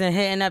Marcus and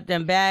hitting up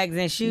them bags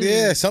and shoes.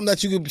 Yeah, something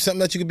that you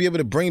could be able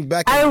to bring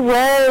back. I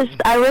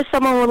wish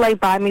someone would like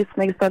buy me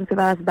some expensive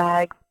ass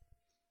bags.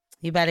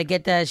 You better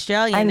get the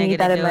Australian. I need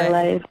that in my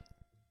life.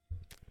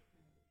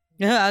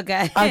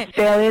 Okay.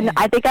 Australian.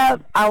 I think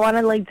I want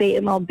to like date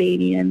an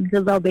Albanian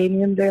because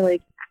Albanians are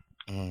like.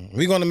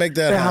 We're gonna make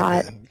that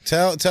happen.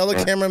 Hot. Tell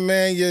the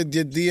cameraman your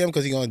DM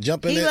because he's gonna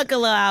jump in. He look a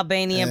little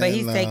Albanian, but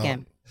he's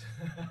taken.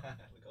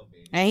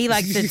 And he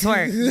likes to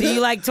twerk. Do you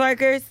like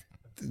twerkers?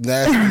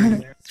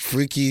 Nasty,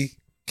 freaky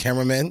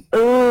cameraman.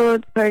 Ooh,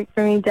 twerk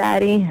for me,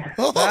 daddy.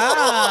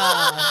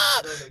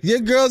 Your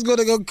girl's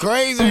gonna go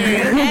crazy.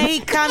 And he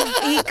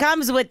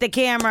comes with the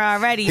camera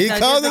already. He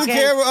comes with the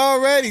camera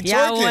already.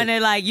 Y'all want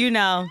to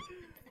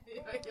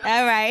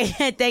All right.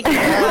 Thank you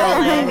for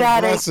calling.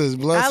 Blesses.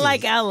 I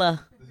like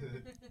Ella.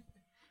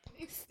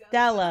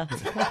 Stella.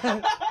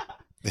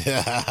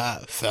 Yeah,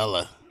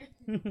 fella.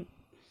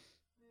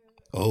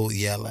 Oh,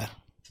 yella.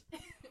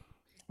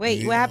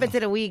 Wait, what happened to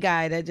the wee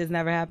guy? That just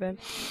never happened?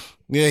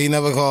 Yeah, he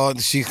never called.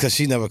 Because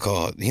she never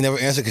called. He never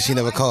answered because she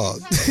never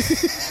called.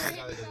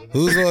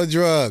 Who's on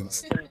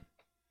drugs?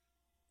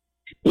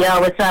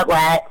 Yo, what's up,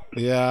 Watt?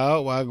 Yeah,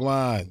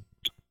 Wagwan.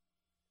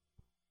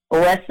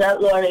 What's up,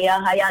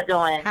 L'Oreal? How y'all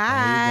doing?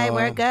 Hi,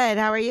 we're good.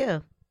 How are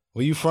you?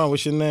 Where you from?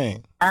 What's your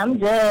name? I'm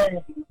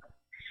good.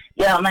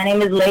 Yo, my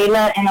name is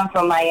Layla, and I'm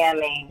from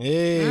Miami.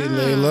 Hey,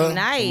 Layla.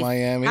 Nice. From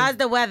Miami. How's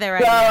the weather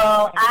right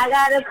now?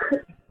 now?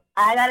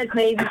 I got a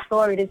crazy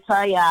story to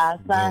tell y'all.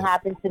 Something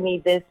happened to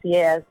me this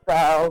year.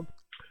 So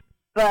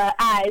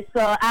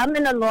I'm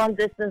in a long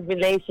distance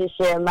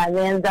relationship. My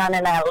man's down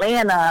in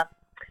Atlanta.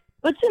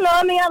 But you know,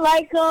 I mean, I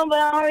like him, but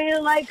I don't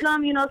really like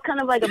him. You know, it's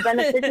kind of like a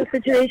beneficial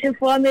situation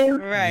for me.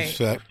 Right.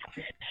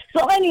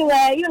 So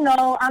anyway, you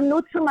know, I'm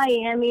new to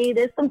Miami.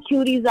 There's some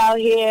cuties out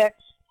here.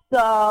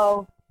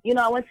 So, you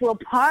know, I went to a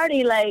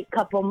party like a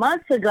couple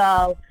months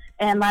ago,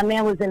 and my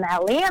man was in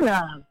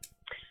Atlanta.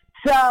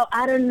 So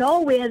out of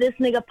nowhere, this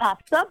nigga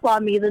pops up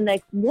on me the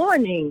next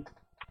morning.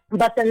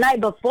 But the night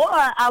before,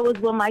 I was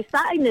with my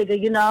side nigga,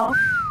 you know.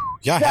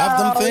 Y'all have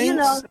them things? You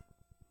know,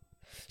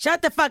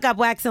 shut the fuck up,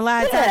 Wax, and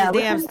lie. Tell the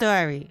damn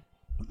story.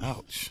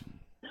 Ouch.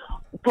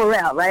 For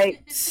real,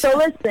 right? So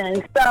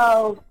listen,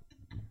 so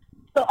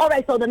all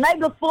right, so the night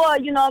before,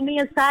 you know, me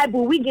and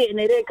Cybu, we getting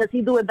it in because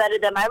he doing better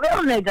than my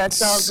real nigga.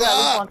 So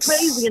we're going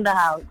crazy in the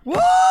house.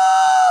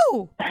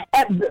 Woo!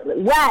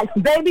 Wax,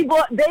 baby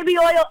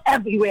oil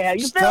everywhere.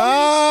 You feel me?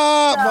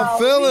 Stop, my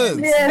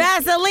feelings.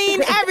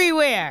 Vaseline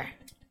everywhere.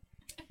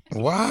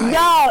 Why?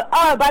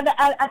 Yo, but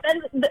at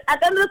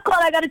the end of this call,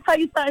 I got to tell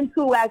you something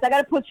too, Wax. I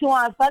got to put you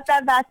on. Fuck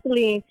that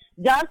Vaseline.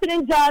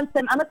 Johnson &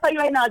 Johnson. I'm going to tell you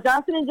right now.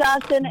 Johnson &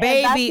 Johnson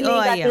baby and Vaseline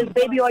oil. got this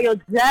baby oil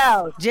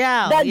gel.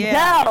 That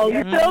gel.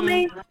 You feel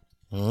me?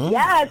 Mm-hmm.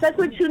 Yes, that's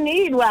what you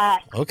need,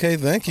 Wax. Okay,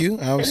 thank you.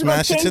 I'll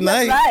smash it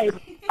tonight.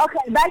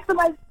 Okay, back to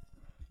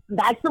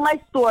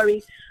my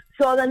story.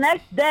 So the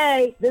next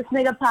day, this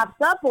nigga pops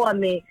up on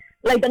me.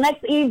 Like the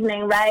next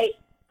evening, right?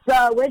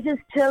 So we're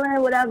just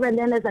chilling, whatever, and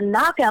then there's a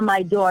knock at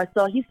my door.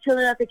 So he's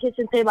chilling at the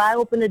kitchen table. I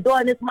open the door,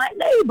 and it's my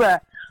neighbor.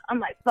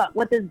 I'm like, fuck,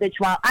 what this bitch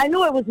want? I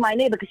knew it was my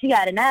neighbor because she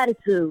had an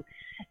attitude.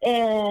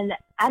 And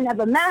I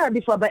never met her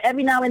before, but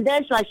every now and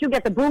then she'll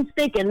get the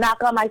broomstick and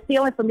knock on my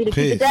ceiling for me to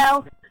keep it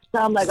down.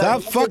 So I'm like,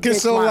 stop fucking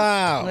so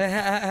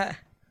loud.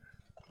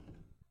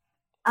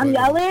 I'm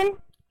yelling?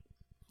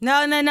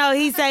 No.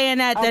 He's saying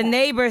that the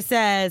neighbor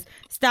says,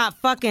 stop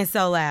fucking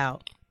so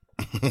loud.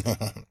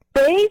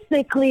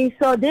 basically,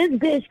 so this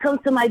bitch comes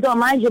to my door.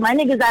 Mind you, my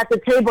nigga's at the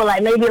table,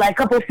 like maybe like a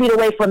couple feet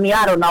away from me.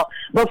 I don't know.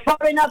 But far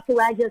enough to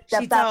where I just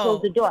stepped out,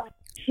 closed the door.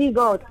 She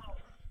goes,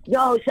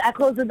 yo, I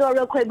closed the door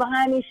real quick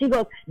behind me. She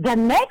goes, the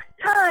next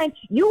time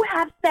you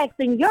have sex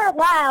and you're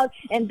loud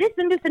and this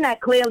and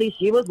that. Clearly,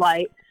 she was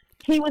white.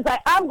 She was like,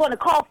 I'm going to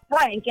call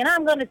Frank and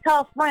I'm going to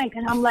tell Frank.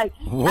 And I'm like,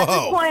 at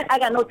this point, I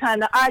got no time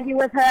to argue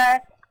with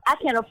her. I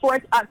can't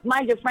afford,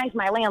 mind you, Frank's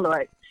my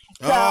landlord.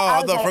 So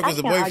I thought Frank was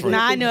the boyfriend. No,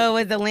 I knew it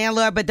was the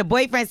landlord, but the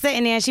boyfriend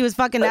sitting there and she was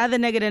fucking the other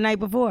nigga the night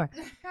before.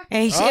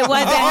 And it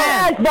wasn't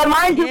him. But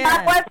mind you,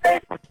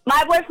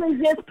 my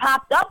boyfriend just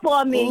popped up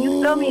on me.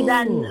 You feel me?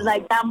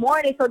 That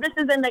morning. So this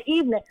is in the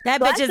evening.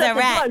 That bitch is a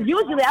rat.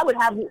 Usually I would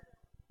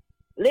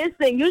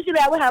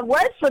have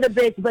words for the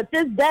bitch, but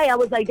this day I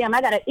was like, damn,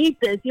 I gotta eat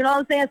this. You know what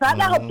I'm saying? So I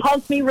got her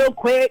punk me real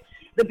quick.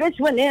 The bitch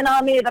went in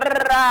on me.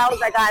 I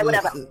was like, all right,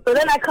 whatever. So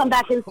then I come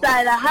back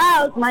inside the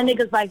house. My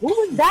nigga's like, who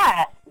was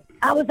that?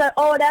 I was like,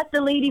 oh, that's the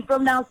lady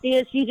from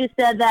downstairs. She just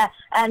said that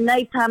at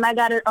nighttime I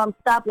gotta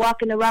stop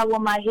walking around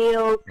with my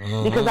heels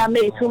because I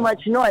made too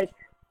much noise.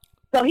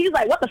 So he's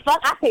like, what the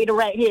fuck? I paid the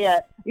rent here.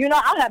 You know,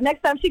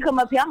 next time she come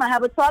up here, I'm gonna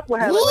have a talk with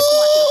her.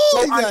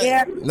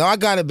 Like, no, I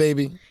got it,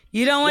 baby.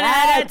 You don't want to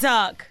have that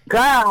talk.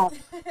 Girl.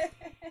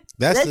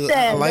 Listen,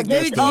 I like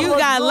that stuff. You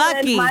got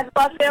lucky. My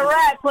fucking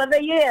rent for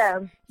the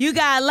year. You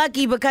got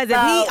lucky because if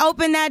he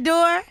opened that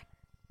door.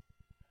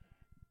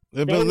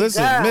 But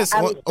listen, Miss,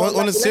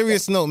 on a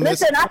serious note,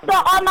 Miss. Listen, I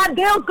saw all my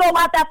bills go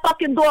out that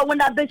fucking door when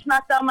that bitch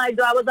knocked on my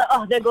door. I was like,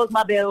 oh, there goes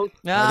my bills.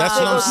 That's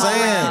what I'm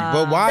saying.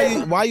 But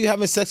why are you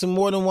having sex with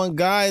more than one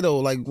guy, though?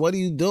 Like, what are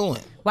you doing?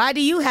 Why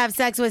do you have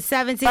sex with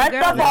 17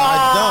 girls? No,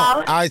 I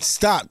don't. I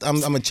stopped.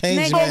 I'm a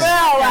changed man.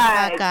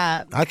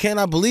 I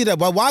cannot believe that.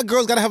 But why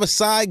girls gotta have a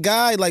side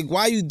guy? Like,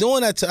 why are you doing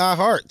that to our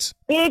hearts?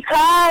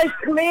 Because,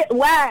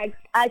 Wags,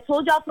 I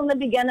told y'all from the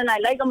beginning I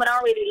like him, but I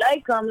don't really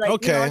like him. Like, you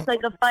know, it's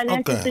like a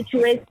financial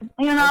situation,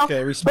 you know?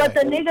 Okay, respect.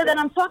 But the nigga that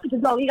I'm talking to,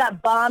 though, he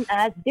got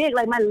bomb-ass big.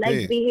 Like, my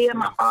legs be here,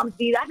 my arms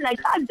be I'm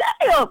like, God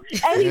damn.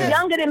 And he's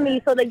younger than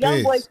me, so the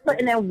young boy's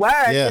putting in work.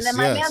 Yes, and then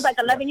my man's like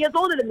 11 years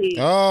older than me.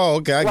 Oh,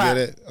 okay, I get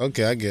it.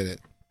 Okay, I get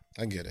it.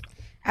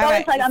 All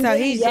right, like so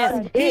he's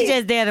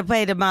just there to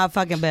pay the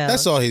motherfucking bill.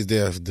 That's all he's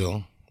there to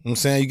do. You know what I'm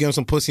saying? You give him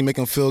some pussy, make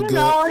him feel good.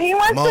 No, he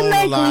wants to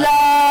make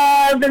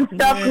love and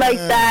stuff like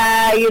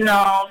that, you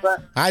know.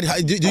 But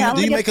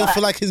do you make him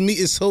feel like his meat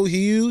is so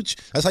huge?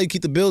 That's how you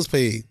keep the bills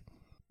paid.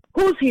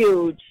 Who's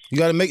huge? You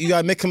gotta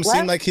make him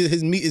seem like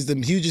his meat is the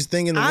hugest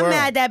thing in the world. I'm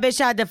mad that bitch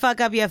tried to fuck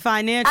up your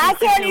financial I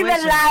can't situation.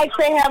 even lie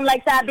to him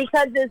like that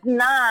because it's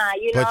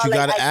not, you know. But you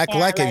gotta act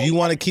like if you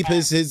want to keep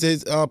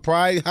his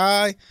pride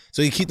high,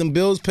 so you keep them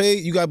bills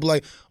paid. You gotta be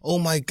like, oh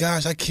my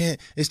gosh, I can't.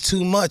 It's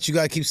too much. You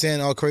gotta keep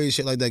saying all crazy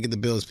shit like that. Get the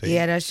bills paid.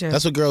 Yeah, that's true.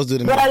 That's what girls do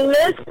to me. But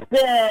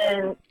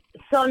listen.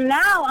 So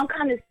now I'm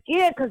kind of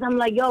scared because I'm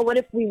like, yo, what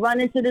if we run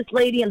into this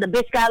lady and the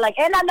bitch got like,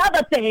 and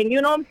another thing, you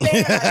know what I'm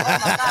saying?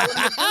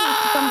 Like,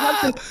 oh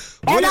my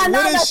God,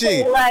 what is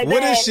she? Like,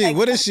 what is she?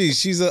 What is she?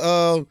 She's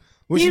a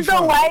she's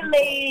a white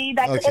lady.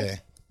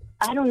 Okay.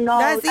 I don't know.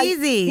 That's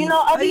easy. You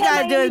know, all you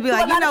gotta do is be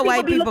like, you know,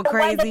 white people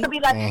crazy.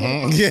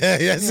 Yeah,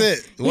 that's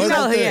it. You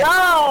know, yo,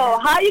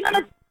 how you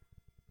gonna?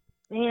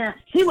 Yeah,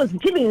 she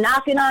be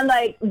knocking on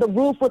like the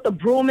roof with the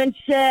broom and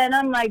shit. And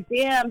I'm like,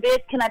 damn,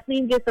 bitch, can I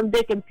please get some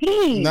dick and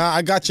pee? Nah,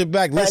 I got your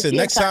back. Listen,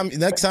 next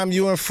time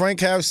you and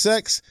Frank have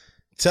sex,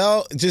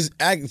 just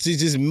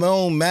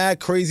moan mad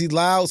crazy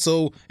loud.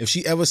 So if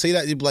she ever say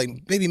that, you'd be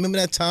like, baby, remember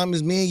that time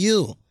is me and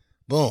you.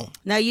 Boom.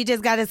 No, you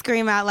just gotta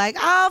scream out like,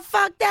 "Oh,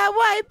 fuck that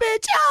white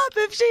bitch up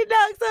if she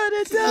knocks on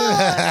the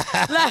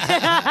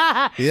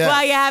door."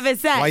 While you're having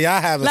sex. While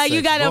y'all having sex. Like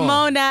you gotta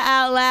moan that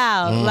out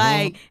loud,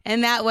 like,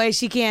 and that way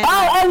she can't. Oh,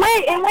 and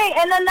wait,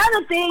 and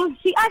another thing,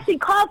 she actually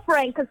called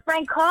Frank because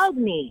Frank called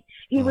me.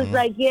 He was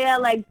like, "Yeah,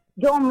 like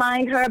don't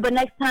mind her, but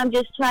next time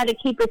just try to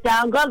keep it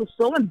down." Girl, it's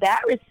so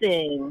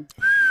embarrassing.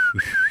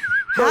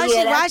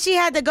 Why she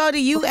had to go to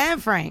you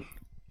and Frank?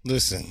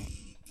 Listen.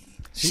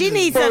 She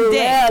needs some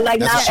dick. Yeah, like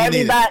now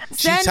everybody.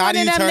 Send one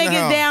of them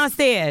niggas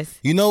downstairs.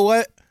 You know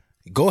what?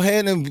 Go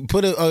ahead and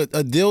put a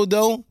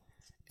dildo,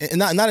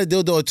 not a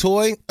dildo, a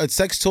toy, a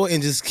sex toy,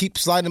 and just keep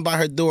sliding by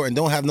her door and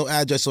don't have no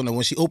address on it.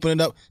 When she open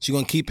it up, she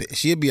gonna keep it.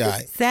 She'll be all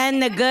right.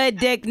 Send the good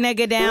dick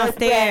nigga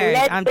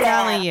downstairs. I'm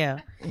telling you.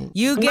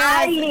 You guys.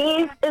 My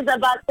lease is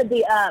about to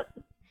be up.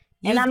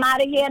 And I'm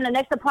out of here, and the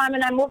next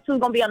apartment I move to is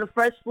going to be on the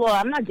first floor.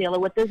 I'm not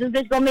dealing with this. This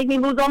bitch going to make me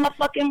lose all my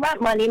fucking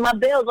rent money, my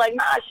bills. Like,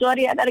 nah,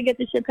 shorty, I got to get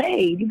this shit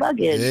paid. You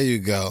bugging. There you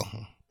go.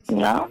 You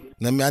know?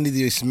 I need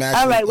you to smash.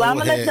 All right, well, I'm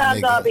going to let y'all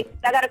go because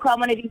I got to call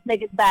one of these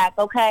niggas back,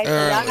 okay? So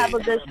y'all have a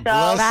good show.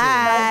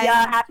 Bye.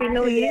 Y'all, Happy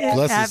New Year.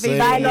 Blessings.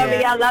 Bye,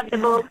 Lori. I love you,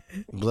 boo.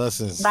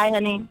 Blessings. Bye,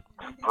 honey.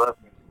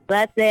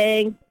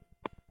 Blessings.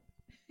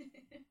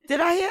 Did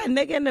I hear a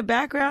nigga in the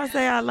background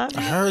say I love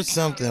you? I heard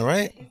something,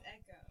 right?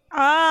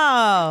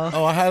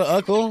 Oh, I had an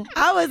uncle.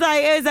 I was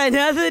like, is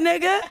another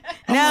nigga?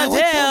 Now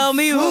like, tell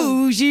me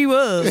who she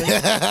was.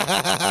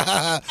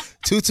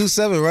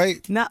 227,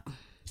 right? No.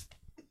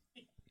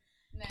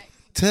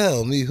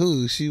 Tell me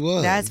who she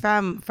was. That's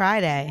from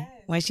Friday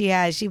when she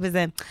was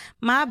in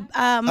my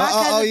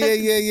cousin.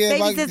 Yeah.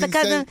 Baby sister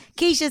cousin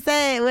Keisha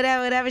said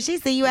whatever. She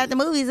see you at the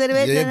movies with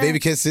a Yeah, baby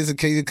can't sister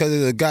because of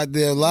the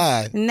goddamn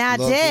lie. Now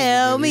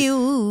tell me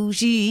who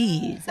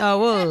she is or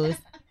was.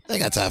 I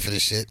ain't got time for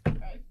this shit.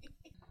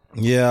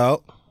 Yeah.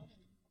 Ho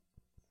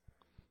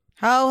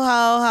ho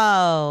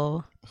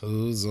ho.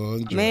 Who's on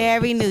drugs?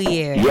 Merry New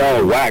Year.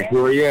 Yo, Wax,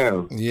 who are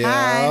you? Yeah,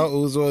 Hi.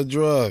 who's on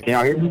drugs? Can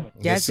y'all hear me?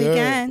 Yes, sir. we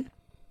can.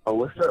 Oh,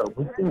 what's up?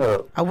 What's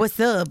up? Oh,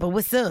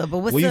 what's up?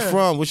 Where you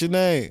from? What's your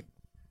name?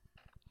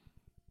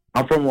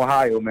 I'm from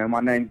Ohio, man.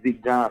 My name's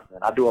Zeke Johnson.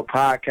 I do a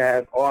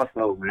podcast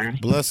also, man.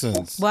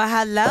 Blessings. Well,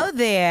 hello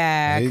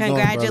there. How you doing,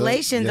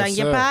 Congratulations brother? on Yes,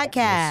 your sir. podcast.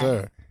 Yes,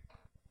 sir.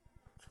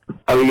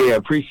 Oh, yeah,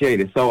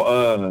 appreciate it.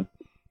 So,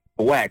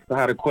 Wax, I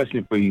had a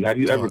question for you. Have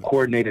you ever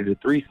coordinated a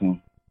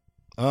threesome?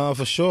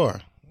 For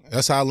sure.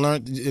 That's how I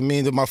learned. I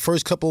mean, my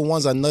first couple of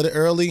ones, I nutted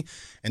early,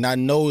 and I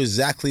know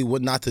exactly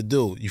what not to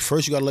do. You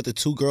got to let the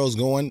two girls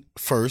go in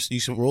first. You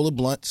should roll a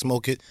blunt,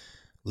 smoke it.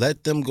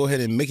 Let them go ahead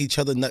and make each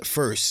other nut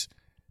first.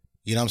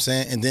 You know what I'm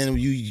saying? And then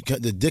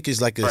the dick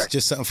is like it's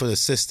just something for the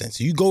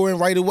assistance. You go in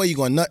right away, you're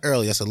going to nut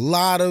early. That's a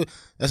lot of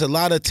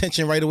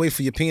attention right away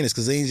for your penis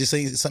because they ain't just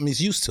ain't something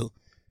he's used to.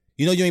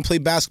 You know, you ain't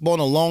played basketball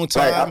in a long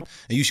time,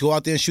 and you should go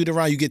out there and shoot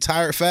around. You get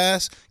tired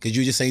fast because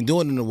you just ain't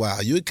doing it in a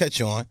while. You would catch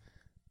on.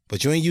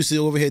 But you ain't used to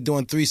over here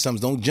doing threesomes.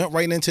 Don't jump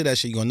right into that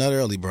shit. You're going to nut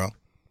early, bro.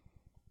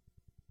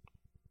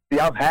 See,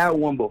 I've had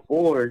one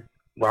before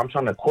where I'm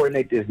trying to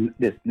coordinate this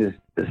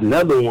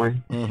another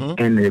one,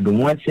 and the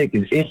one chick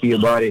is iffy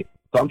about it.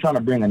 So I'm trying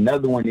to bring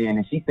another one in,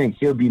 and she thinks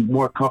she'll be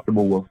more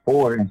comfortable with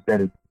 4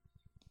 instead of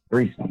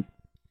threesome.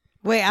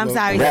 Wait, I'm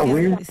sorry. Is that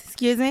weird?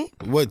 Excuse me?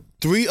 What,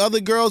 3 other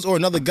girls or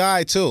another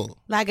guy, too?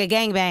 Like a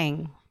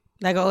gangbang.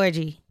 Like an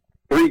orgy.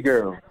 3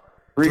 girls.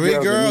 3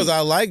 girls, I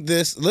like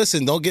this.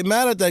 Listen, don't get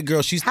mad at that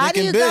girl. She's How do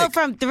thinking you big. go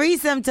from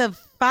threesome to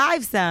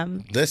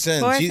fivesome?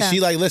 Listen, Foursome? she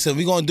like, listen,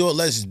 we going to do it,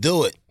 let's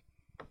do it.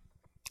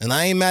 And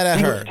I ain't mad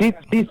at her.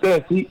 She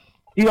says she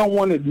don't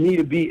want me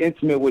to be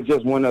intimate with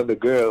just one other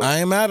girl. I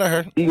ain't mad at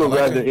her. She would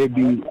rather it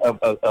be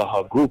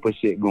a group of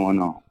shit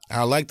going on.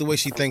 I like the way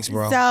she thinks,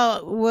 bro.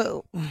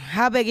 So,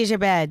 how big is your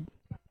bed?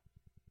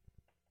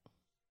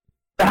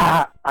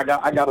 I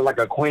got like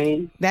a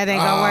queen. That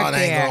ain't gonna work that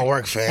there. ain't gonna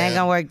work, fam. Ain't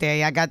gonna work there.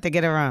 Y'all got to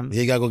get a room.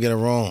 Yeah, you gotta go get a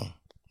room.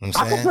 You know what I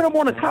I'm can saying? put them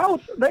on the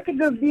couch. They can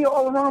just be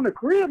all around the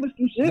crib and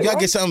some shit. You gotta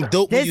get something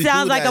dope. when This you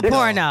sounds do like that, a though.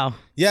 porno.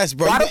 Yes,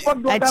 bro. Why the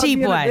fuck do I A gotta cheap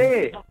be in the one.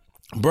 bed?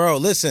 Bro,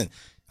 listen.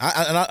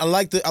 I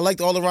like the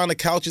all around the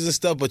couches and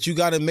stuff, but you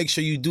got to make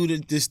sure you do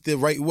this the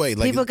right way.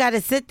 Like, People got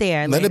to sit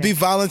there. let later. it be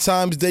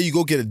Valentine's Day. You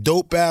go get a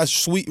dope ass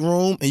sweet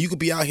room, and you could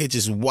be out here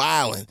just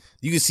wilding.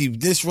 You can see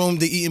this room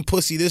they eating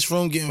pussy, this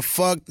room getting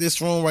fucked, this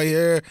room right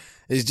here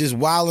is just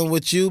wilding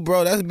with you,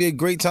 bro. That'd be a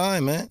great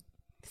time, man.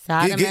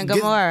 Sodom and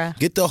Gomorrah.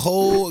 Get the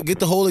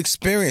whole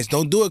experience.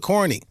 Don't do it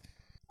corny.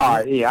 All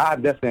right, yeah, I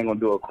definitely ain't gonna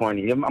do it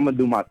corny. I'm gonna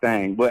do my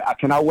thing. But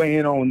can I weigh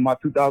in on my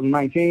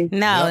 2019?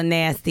 No,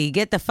 nasty.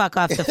 Get the fuck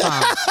off the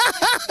phone.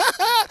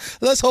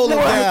 Let's hold it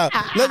down.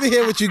 Let me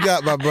hear what you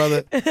got, my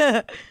brother.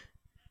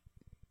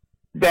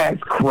 That's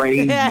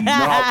crazy. No,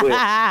 but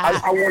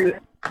I wanted.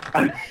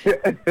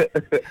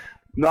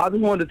 No, I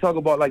just wanted to talk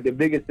about like the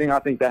biggest thing I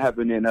think that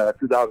happened in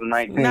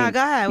 2019. No, go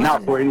ahead.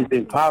 Not for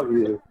anything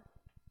positive,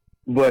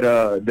 but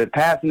the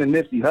passing of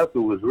Nipsey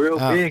Hussle was real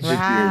big this year,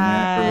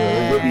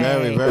 man. Right.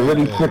 Very, It very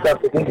really big. took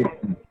up the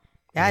industry.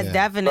 That's Yeah.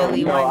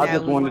 definitely one I that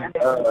just we... wanted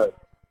to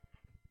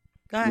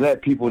Go ahead.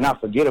 let people not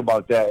forget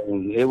about that,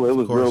 and it was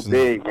real course not.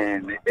 big,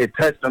 and it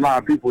touched a lot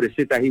of people. The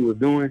shit that he was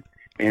doing,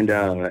 and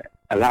a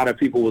lot of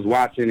people was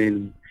watching,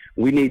 and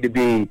we need to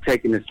be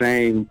taking the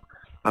same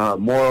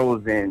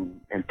morals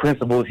and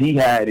principles he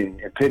had, and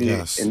putting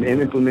Yes. it and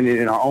implementing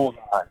it in our own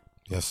lives.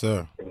 Yes,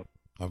 sir.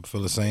 I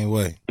feel the same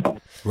way.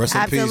 Rest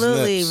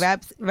Absolutely. in peace,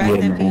 Nips. Rest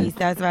in man. peace.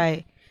 That's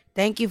right.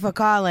 Thank you for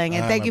calling,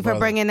 and All right, thank my you for brother.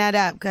 bringing that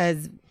up,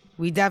 because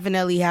we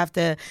definitely have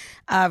to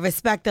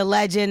respect a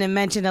legend and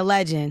mention a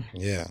legend.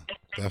 Yeah,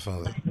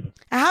 definitely. And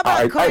how All about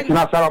right, hey, Courtney? can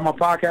I shout out my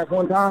podcast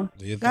one time?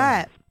 Do your Go thing.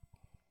 ahead.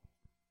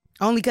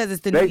 Only because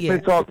it's the new year.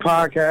 Basement Talk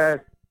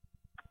Podcast.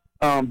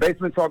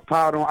 Basement Talk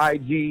Pod on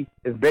IG.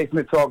 It's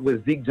Basement Talk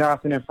with Zeke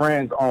Johnson and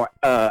friends on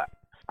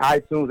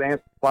iTunes and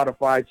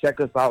Spotify.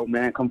 Check us out,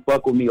 man. Come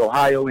fuck with me.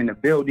 Ohio in the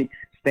building.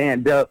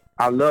 Stand up.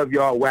 I love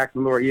y'all. Wax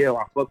and L'Oreal.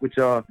 I fuck with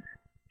y'all.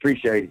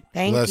 Appreciate it.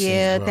 Thank Blessings,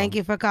 you. bro. Thank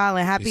you for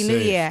calling. Happy Be New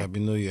safe. Year. Happy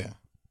New Year.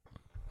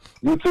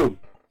 You too.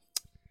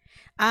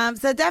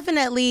 So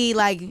definitely,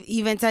 like,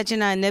 even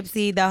touching on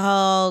Nipsey, the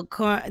whole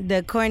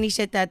the corny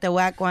shit that the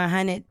Whack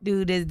 100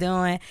 dude is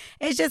doing.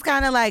 It's just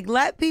kind of like,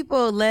 let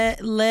people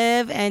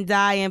live and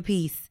die in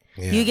peace.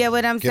 Yeah. You get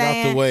what I'm Get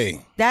saying? out the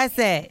way. That's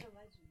it.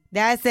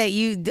 That's it.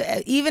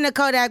 Even the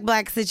Kodak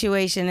Black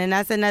situation, and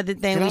that's another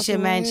thing Get we out should the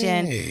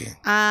mention. way.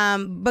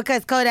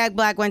 Because Kodak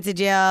Black went to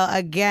jail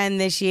again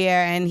this year,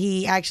 and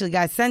he actually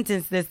got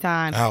sentenced this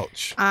time.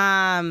 Ouch.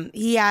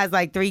 He has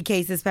like 3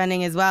 cases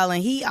pending as well,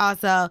 and he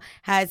also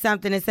had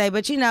something to say.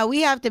 But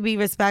we have to be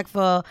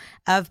respectful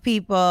of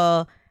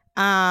people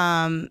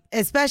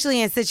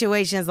especially in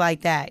situations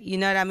like that. You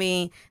know what I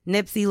mean?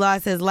 Nipsey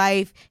lost his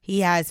life.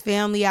 He has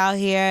family out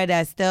here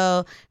that's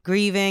still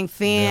grieving,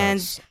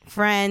 fans,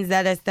 friends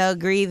that are still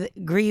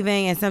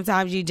grieving, and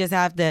sometimes you just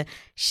have to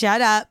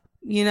shut up,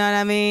 you know what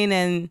I mean,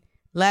 and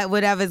let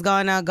whatever's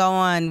going on go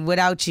on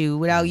without you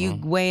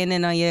weighing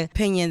in on your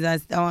opinions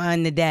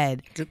on the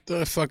dead. Get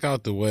the fuck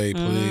out the way,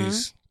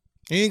 please.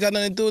 You ain't got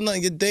nothing to do with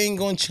nothing. Your day ain't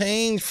gonna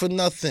change for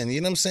nothing. You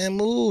know what I'm saying?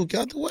 Move,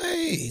 get out the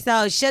way. So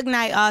Suge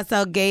Knight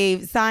also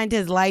signed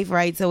his life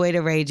rights away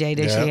to Ray J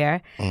this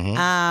year.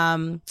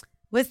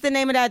 What's the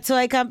name of that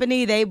toy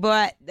company? They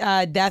bought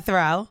Death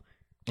Row.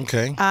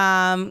 Okay.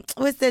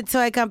 What's the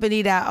toy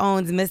company that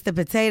owns Mr.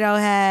 Potato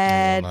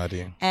Head? No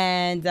idea.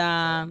 And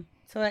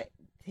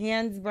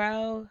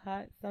Hansbro,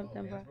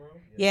 something, bro.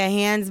 Yeah,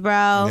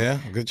 Hansbro. Yeah,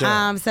 good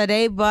job. So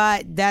they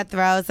bought Death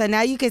Row. So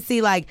now you can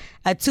see like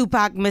a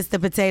Tupac Mr.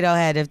 Potato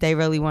Head if they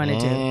really wanted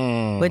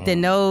to. With the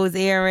nose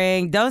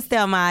earring. Don't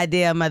steal my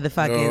idea,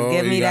 motherfuckers.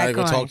 Give me that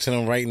coin. Go talk to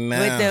them right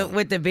now.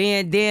 With the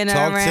bandana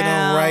talk around. to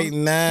them right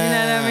now. You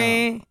know what I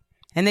mean?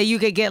 And then you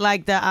could get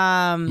like the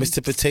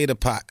Mr. Potato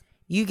Pot.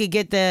 You could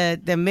get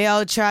the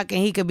mail truck,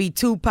 and he could be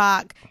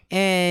Tupac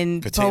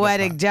in Potato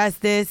Poetic Pot.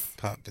 Justice.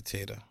 Pot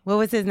Potato. What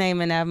was his name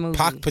in that movie?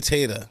 Pac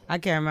Potato. I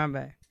can't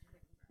remember.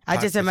 I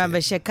Pac just remember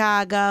Potato.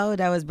 Chicago.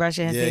 That was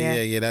brushing his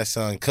hair. Yeah. That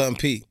song, Cut and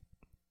Pete.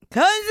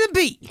 Cousins and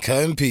Pete.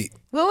 Cut and Pete.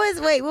 What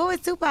was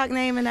Tupac's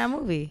name in that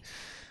movie?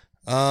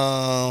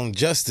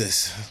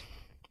 Justice.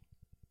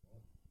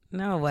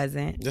 No, it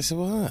wasn't. Yes, it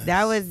was.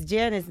 That was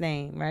Janet's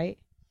name, right?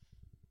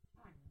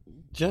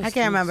 Justice. I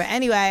can't remember.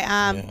 Anyway,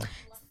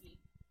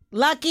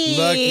 Lucky.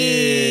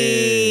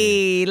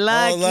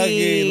 Oh,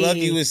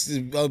 Lucky was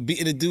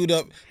beating the dude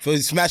up for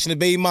smashing the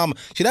baby mama.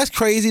 See, that's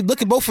crazy.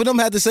 Look at both of them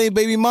had the same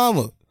baby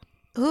mama.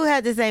 Who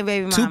had the same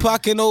baby mama?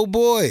 Tupac and Old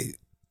Boy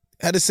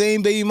had the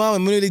same baby mama.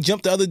 Remember they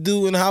jumped the other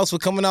dude in the house for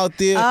coming out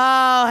there?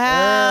 Oh,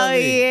 hell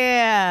early.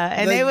 yeah.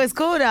 And they was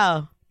cool,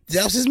 though.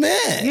 That was his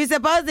man. You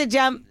supposed to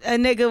jump a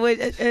nigga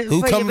with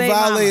Who for come your baby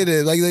violate mama.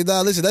 it? Like,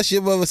 nah, listen, that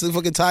shit was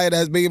fucking tired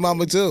ass baby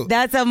mama too.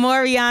 That's a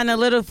Moriana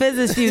Little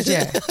Fizz's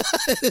future.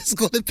 It's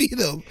gonna be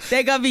them.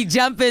 They gonna be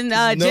jumping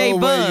J No way you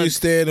Bug.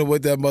 standing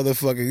with that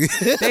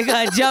motherfucker. They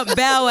gonna jump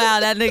Bow Wow.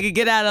 That nigga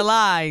get out of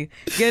line.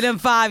 Give him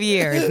 5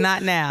 years,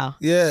 not now.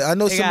 Yeah, I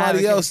know They got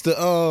somebody it. else.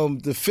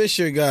 The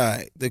Fisher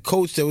guy, the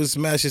coach that was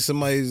smashing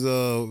somebody's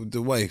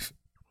the wife.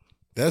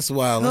 That's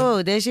wild.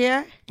 Who, this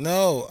year?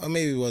 No,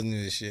 maybe it wasn't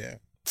this year.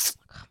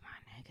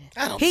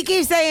 He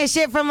keeps saying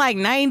shit from like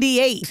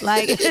 98.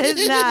 Like,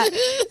 it's not.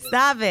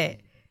 Stop it.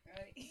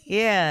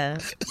 Yeah.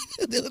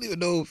 They don't even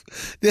know.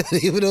 They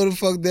don't even know the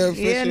fuck Derek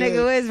Fisher. Yeah,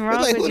 nigga, what's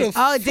wrong Like, with who you? the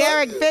Oh, fuck?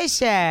 Derek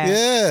Fisher.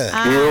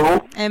 Yeah.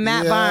 And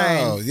Matt Yo,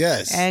 Barnes.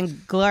 yes.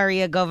 And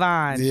Gloria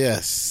Govan.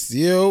 Yes.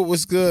 Yo,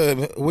 what's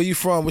good? Where you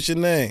from? What's your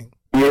name?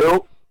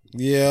 Yo.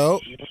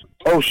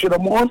 Oh, shit,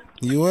 I'm on?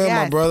 You in, my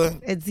Yes, brother?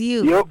 It's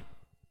you. Yep.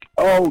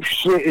 Oh,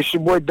 shit, it's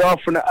your boy Dog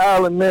from the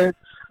island, man.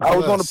 I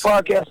was on the Yes.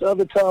 podcast the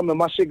other time, and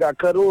my shit got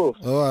cut off.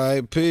 All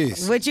right,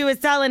 peace. What you was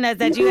telling us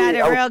that you had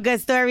a real good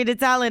story to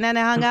tell and then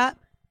it hung up?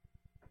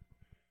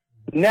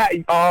 Now,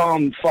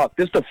 fuck,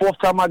 this is the fourth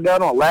time I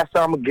got on. Last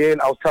time again,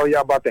 I was telling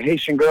y'all about the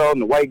Haitian girl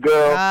and the white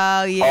girl.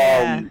 Oh,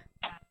 yeah.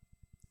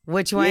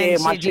 Which one Yeah,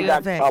 my should you shit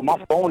got, pick?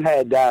 my phone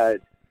had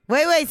died.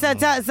 Wait, so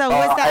what's the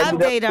I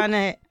ended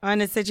update on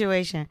the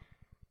situation?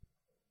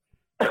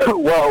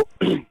 Well,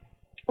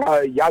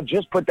 y'all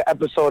just put the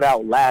episode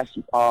out last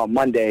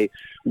Monday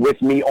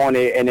with me on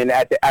it, and then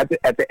at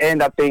the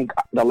end, I think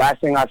the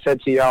last thing I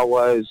said to y'all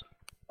was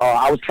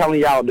I was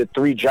telling y'all the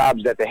 3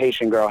 jobs that the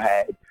Haitian girl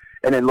had,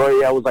 and then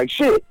L'Oreal was like,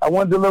 "Shit, I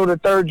want to deliver the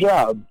 3rd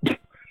job."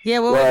 Yeah,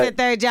 what was Right.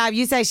 the 3rd job?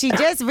 You said she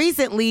just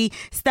recently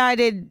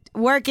started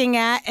working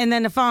at, and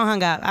then the phone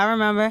hung up. I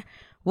remember.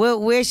 Where?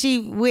 Yeah, she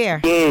was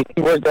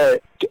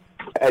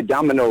at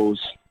Domino's.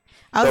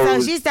 Oh, so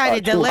Those, she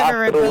started 2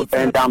 delivering hospitals pizza.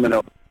 and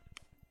Domino's.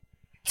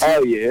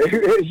 Hell yeah.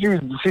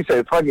 She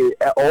said, fuck it.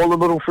 All the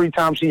little free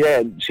time she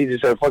had, she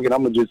just said, fuck it,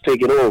 I'm going to just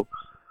take it all.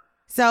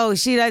 So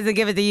she doesn't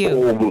give it to you?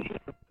 Oh.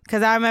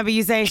 Because I remember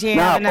you saying she ain't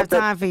Nah, have enough fuck that.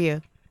 time for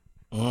you.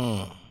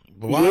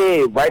 But why?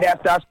 Yeah, right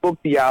after I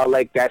spoke to y'all,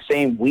 like that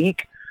same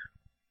week,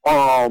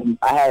 I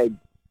had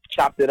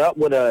chopped it up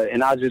with her,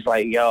 and I was just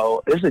like,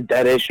 yo, this is a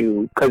dead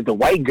issue. Because the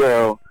white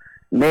girl,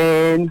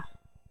 man,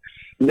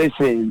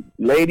 listen,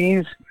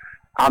 ladies,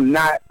 I'm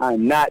not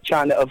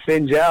trying to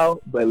offend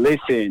y'all, but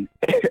listen,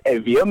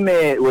 if your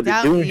man with the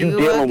dude you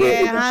dealing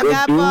with is a hung good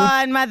up dude,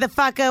 on,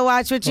 motherfucker.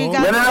 Watch what you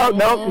got.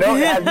 no,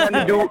 it has nothing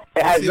to do.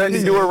 It has nothing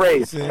to do with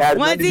race. It has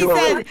nothing to do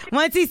with race.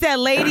 Once he said,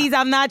 ladies,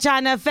 I'm not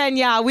trying to offend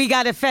y'all. We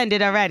got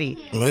offended already.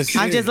 Let's see.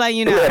 I'm just letting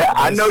you know. Yeah,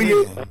 I know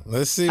you.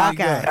 Let's see. What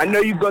Okay. you got. I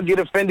know you're gonna get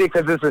offended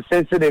because it's a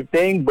sensitive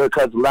thing,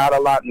 because not a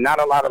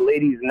lot of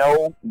ladies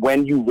know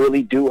when you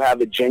really do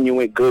have a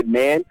genuine good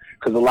man,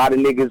 because a lot of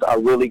niggas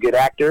are really good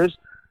actors.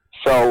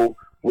 So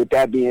with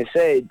that being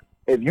said,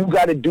 if you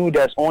got a dude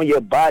that's on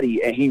your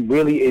body and he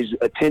really is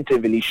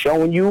attentive and he's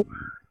showing you,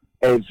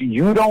 If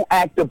you don't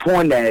act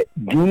upon that,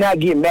 do not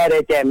get mad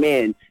at that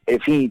man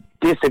if he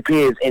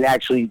disappears and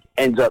actually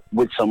ends up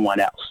with someone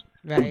else.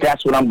 Right.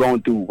 That's what I'm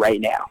going through right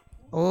now.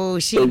 Oh,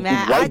 she The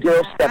mad. white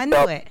girl I stepped knew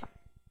up. it.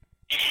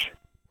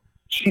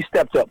 She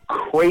stepped up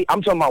crazy.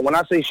 I'm talking about when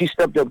I say she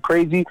stepped up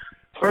crazy,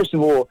 first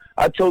of all,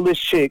 I told this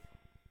chick,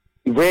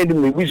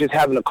 randomly, we just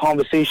having a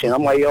conversation.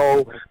 I'm like,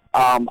 yo,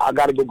 I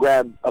got to go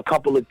grab a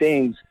couple of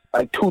things.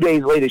 Like 2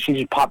 days later, she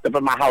just popped up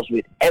at my house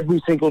with every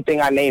single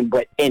thing I named,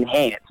 but in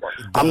hand.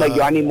 I'm like,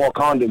 yo, I need more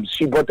condoms.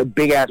 She brought the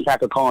big ass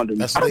pack of condoms.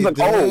 That's I what was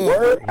they like, do. oh,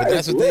 word. But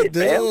that's what they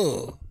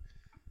do.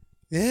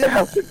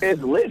 Yeah.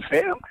 It's lit,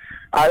 fam.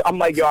 I'm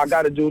like, yo, I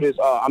got to do this.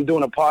 I'm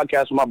doing a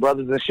podcast with my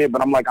brothers and shit,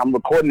 but I'm like, I'm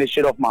recording this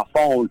shit off my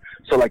phone,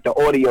 so like the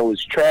audio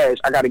is trash.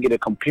 I got to get a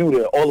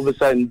computer. All of a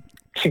sudden,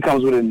 she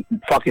comes with a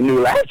fucking new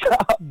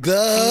laptop.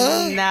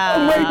 Duh.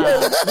 I'm like, yo,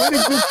 where did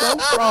this come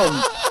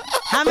from?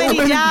 How many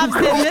jobs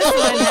did this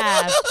one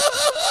have?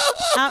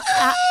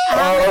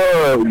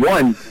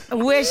 One.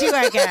 Where she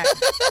work at?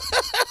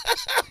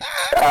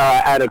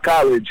 At a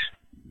college.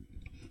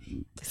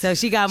 So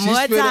she got She more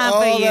spent time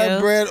all for you. that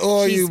bread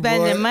on She's you,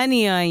 spending boy.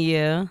 money on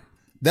you.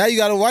 Now you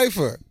got to wife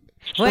her.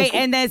 Wait,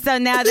 and then so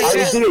now I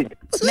the did.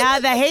 now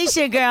the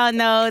Haitian girl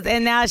knows,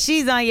 and now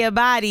she's on your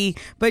body,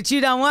 but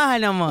you don't want her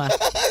no more.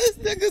 This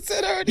nigga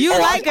said already. You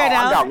like her I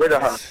got though. rid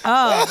of her.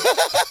 Oh,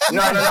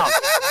 No.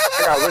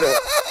 I got rid of her.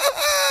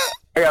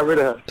 I got rid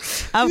of her.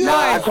 of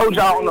I course. told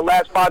y'all on the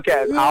last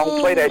podcast, I don't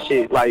play that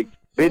shit. Like,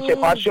 bitch, if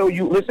I show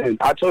you, listen,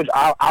 I told you,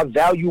 I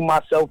value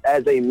myself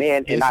as a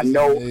man, and This I is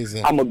know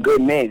amazing. I'm a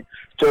good man.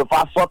 So if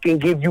I fucking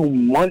give you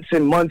months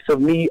and months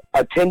of me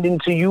attending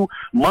to you,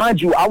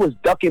 mind you, I was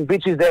ducking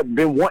bitches that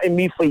been wanting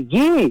me for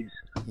years.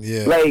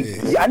 Yeah. Like,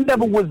 yeah. I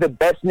never was the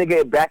best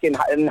nigga back in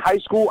high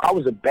school. I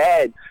was a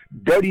bad,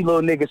 dirty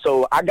little nigga.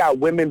 So I got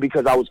women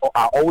because I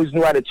always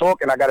knew how to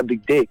talk, and I got a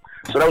big dick.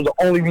 So that was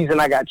the only reason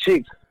I got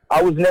chicks.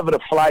 I was never the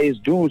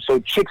flyest dude, so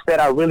chicks that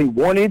I really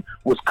wanted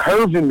was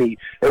curving me.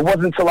 It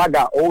wasn't until I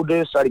got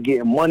older, started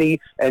getting money,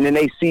 and then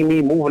they see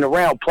me moving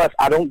around. Plus,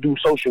 I don't do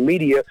social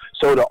media,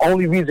 so the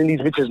only reason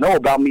these bitches know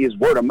about me is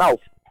word of mouth.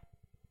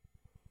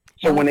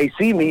 So when they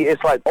see me,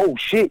 it's like, oh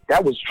shit,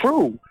 that was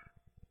true.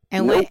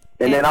 And Nope. when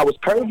And then I was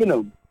curving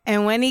them.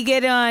 and when he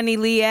get on,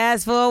 he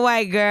ask for a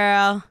white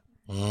girl.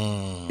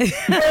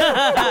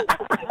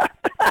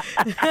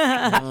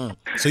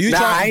 So you Nah,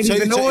 I ain't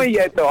even knowing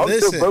yet, though. I'm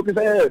still broke as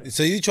hell.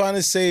 So you trying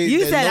to say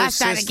You that said your I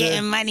started sister-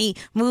 getting money,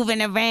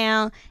 moving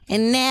around,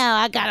 and now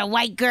I got a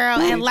white girl,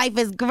 and life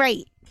is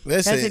great.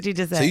 Listen, That's what you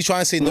just said. So you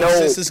trying to say no, No.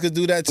 sisters could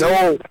do that too?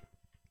 No.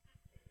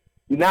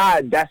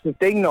 Nah, that's the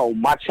thing, though.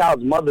 My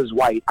child's mother's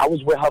white. I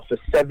was with her for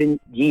 7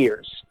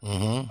 years.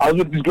 I was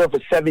with this girl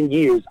for 7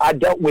 years. I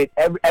dealt with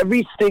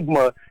every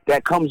stigma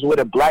that comes with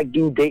a black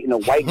dude dating a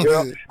white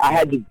girl. I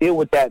had to deal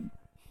with that.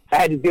 I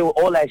had to deal with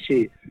all that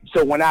shit.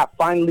 So when I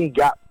finally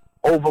got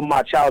over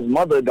my child's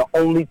mother, the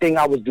only thing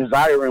I was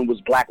desiring was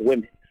black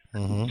women.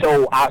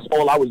 So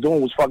all I was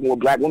doing was fucking with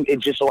black women. It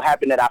just so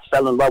happened that I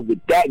fell in love with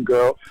that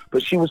girl,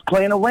 but she was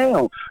playing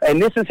around.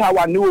 And this is how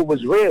I knew it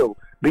was real,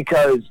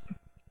 because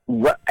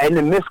in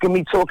the midst of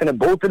me talking to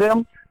both of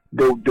them,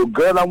 the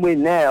girl I'm with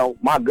now,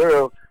 my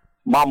girl,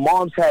 my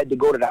mom's had to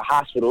go to the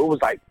hospital. It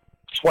was like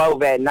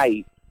 12 at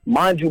night.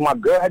 Mind you, my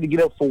girl had to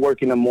get up for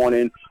work in the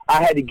morning.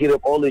 I had to get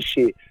up, all this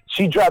shit.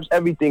 She drops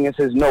everything and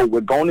says, no, we're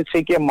going to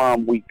take your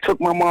mom. We took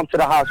my mom to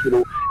the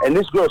hospital, and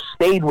this girl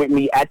stayed with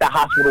me at the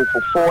hospital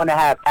for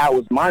 4.5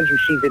 hours. Mind you,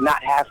 she did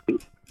not have to.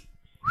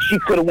 She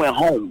could have went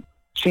home.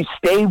 She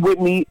stayed with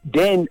me,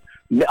 then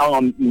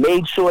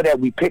made sure that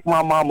we picked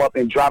my mom up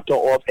and dropped her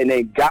off, and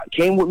then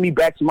came with me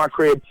back to my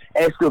crib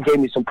and still gave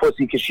me some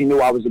pussy because she knew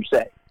I was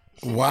upset.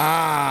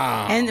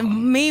 Wow.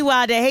 And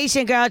meanwhile, the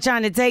Haitian girl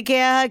trying to take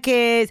care of her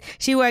kids.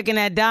 She working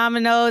at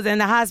Domino's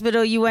and the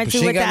hospital you went But to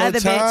she with the ain't got other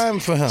no time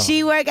bitch. for him.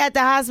 She worked at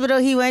the hospital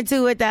he went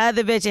to with the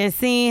other bitch, and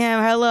seeing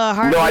him, her little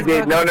heart. No, I was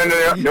did. broken.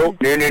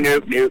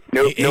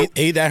 No.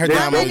 Ain't that her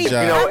How many, Domino's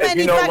job? how if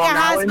many you know fucking Long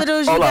Island-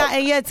 hospitals you Hold got up.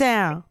 in your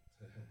town?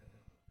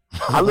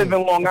 I live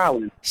in Long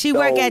Island. She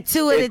work at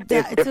two of the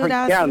it's different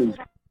counties.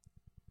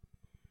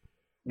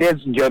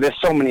 There's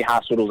so many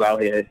hospitals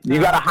out here. You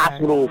got a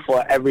hospital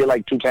for every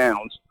like 2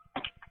 towns.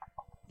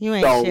 You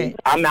ain't So shit.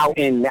 I'm out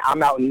in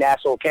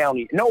Nassau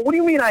County. No, what do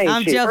you mean I ain't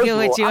I'm shit? joking First of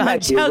with all, you. I'm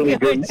actually really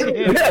joking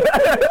good. with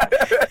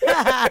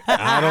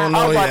I don't know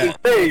I was about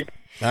yet. to say,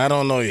 I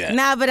don't know yet.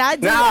 Nah, but I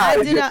do. Nah, I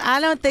it's do. just- I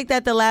don't think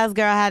that the last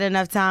girl had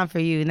enough time for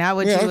you. Not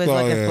what Yeah, you was that's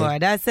all, looking yeah. for.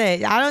 That's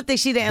it. I don't think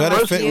she didn't Better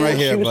like fit you. right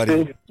here, she was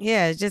buddy. still-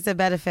 Yeah, it's just a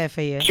better fit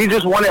for you. She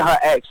just wanted her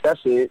ex. That's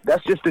it.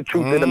 That's just the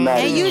truth of the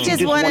matter. And you She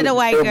just wanted a to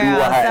white still be girl.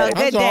 with her So ex.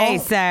 good That's day, all.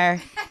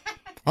 sir.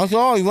 That's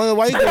all. You want a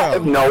white girl?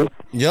 No.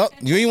 Yep.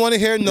 You ain't want to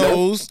hear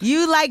no's.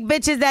 You like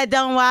bitches that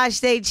don't wash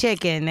they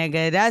chicken,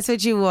 nigga. That's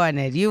what you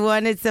wanted. You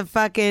wanted some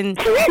fucking.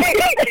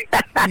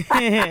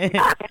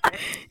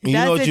 You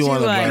know what you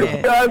wanted,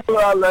 buddy. That's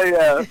what I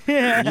like.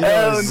 You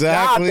know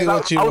exactly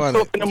what you I was wanted.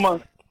 talking to my,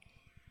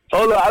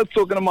 hold on, I was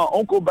talking to my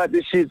uncle about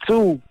this shit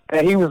too,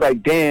 And he was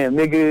like, damn,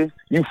 nigga,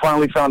 you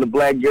finally found a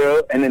black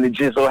girl, and then it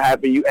just so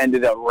happened you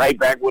ended up right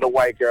back with a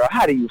white girl.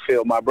 How do you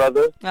feel, my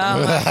brother? Oh,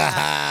 my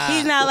God.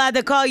 He's not allowed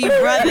to call you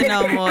brother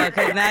no more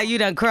because now you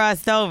done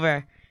crossed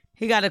over.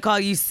 He got to call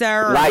you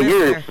sir or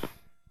mister.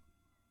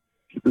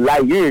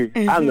 Like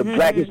I'm the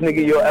blackest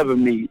nigga you'll ever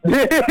meet.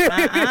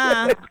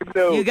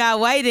 So, you got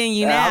white in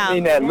you now. I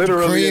mean that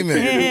literally.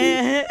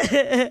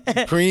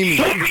 Creamy.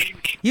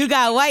 You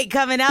got white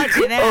coming out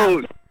you now.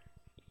 Oh,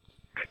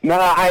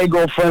 nah, I ain't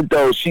gonna front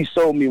though. She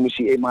sold me when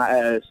she ate my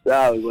ass.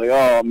 I was like,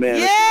 oh man.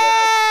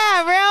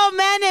 Yeah, real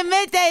men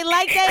admit they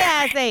like their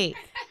ass ate.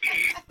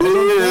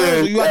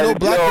 You got no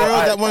black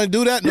girls that want to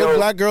do that? No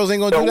black girls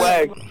ain't gonna do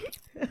that?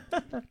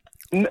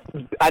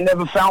 I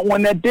never found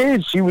one that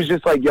did. She was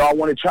just like, yo, I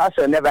want to try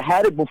something. I never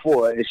had it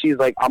before. And she's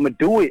like, I'm going to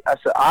do it. I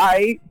said, all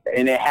right.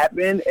 And it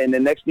happened. And the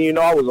next thing you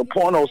know, I was a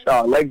porno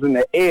star, legs in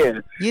the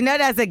air. You know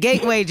that's a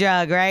gateway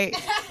drug, right?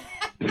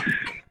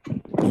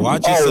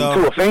 Watch yourself.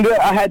 To a finger?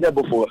 I had that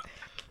before.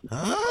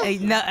 Huh?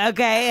 No,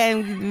 okay,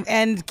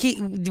 and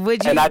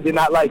would you? And I did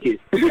not like it.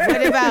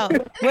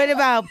 What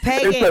about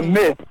pegging? It's a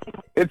myth.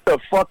 It's a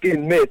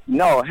fucking myth.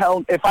 No,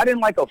 hell, if I didn't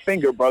like a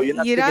finger, bro, you're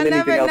not You sticking don't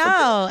anything never else.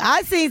 know.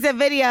 I seen some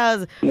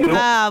videos.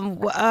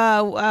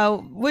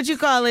 What you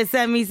call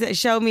it?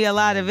 Show me a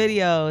lot of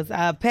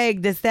videos.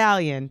 Peg the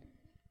Stallion.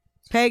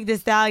 Peg the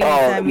Stallion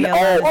sent me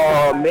a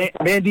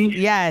lot. Mandy?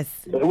 Yes.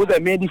 Was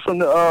that Mandy from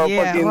the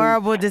fucking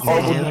Horrible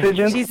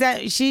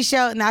Decision? She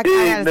showed. I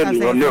gotta stop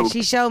saying that.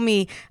 She showed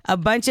me a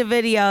bunch of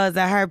videos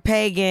of her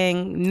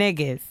pegging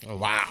niggas. Oh,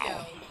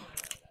 wow.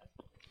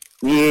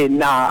 Yeah,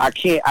 nah, I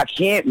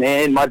can't,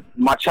 man.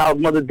 My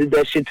child's mother did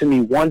that shit to me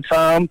one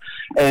time,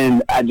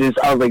 and I was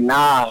like,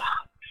 nah.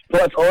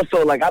 Plus,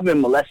 also, like, I've been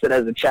molested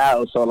as a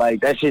child, so, like,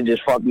 that shit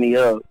just fucked me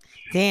up.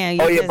 Damn.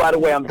 By the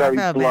way, I'm very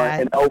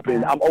blunt and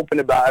open. I'm open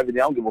about everything.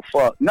 I don't give a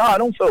fuck. No, I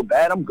don't feel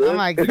bad. I'm good. I'm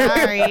like,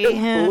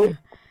 sorry.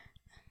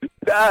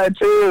 Nah,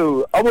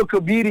 too. I'm a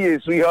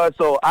comedian, sweetheart,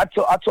 so I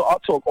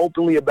talk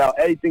openly about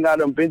everything I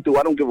done been through.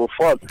 I don't give a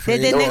fuck.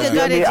 Did the nigga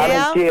go to jail? I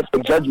don't care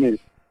for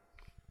judgment.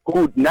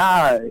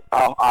 Nah,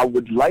 I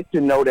would like to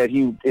know that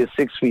he is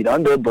 6 feet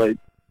under, but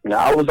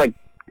I was like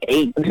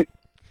 8.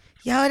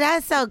 Yo,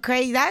 that's so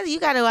crazy. You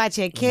gotta watch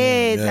your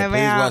kids around.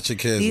 Please watch your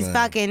kids, these man.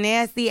 fucking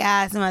nasty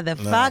ass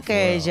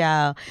motherfuckers,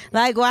 yo.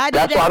 Like, why did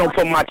That's why I don't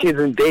put my kids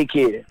in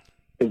daycare.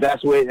 Cause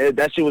that's where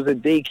that shit was a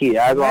daycare.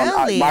 I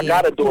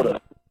got a daughter.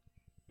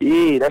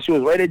 Yeah, that shit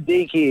was right at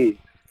daycare.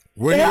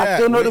 Where he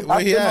at? Where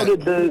he at?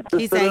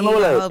 He said he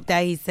hope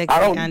that he's 6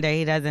 feet under.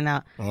 He doesn't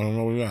know. I don't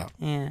know where he at.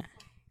 Yeah.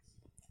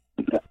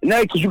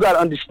 No, because you gotta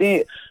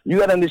understand.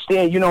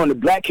 You know, in the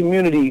black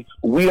community,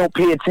 we don't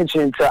pay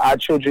attention to our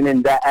children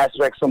in that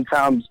aspect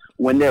sometimes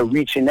when they're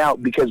reaching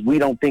out because we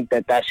don't think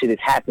that shit is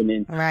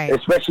happening. Right.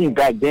 Especially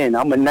back then.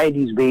 I'm a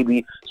 90s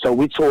baby, so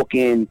we're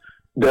talking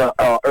the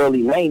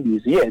early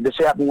 90s. Yeah, this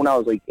shit happened when I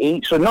was like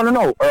 8. So,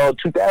 no,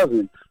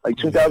 2000. Like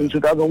 2000,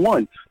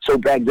 2001. So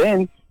back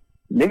then,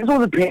 niggas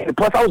wasn't paying.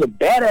 Plus, I was a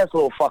badass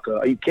little fucker.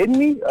 Are you kidding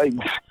me?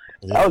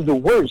 That was the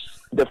worst.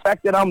 The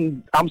fact that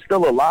I'm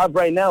still alive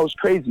right now is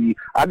crazy.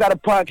 I got a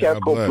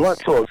podcast called Blunt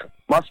Talks.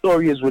 My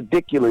story is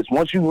ridiculous.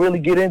 Once you really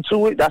get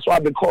into it, that's why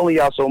I've been calling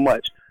y'all so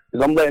much.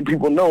 Because I'm letting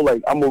people know,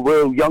 like, I'm a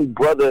real young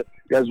brother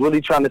that's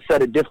really trying to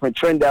set a different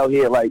trend out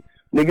here. Like,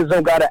 niggas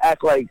don't got to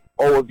act like,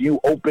 oh, if you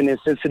open and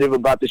sensitive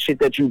about the shit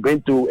that you've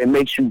been through, it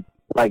makes you,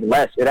 like,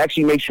 less. It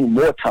actually makes you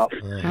more tough.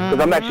 Because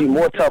I'm actually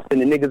more tough than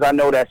the niggas I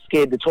know that's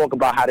scared to talk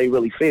about how they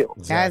really feel.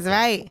 That's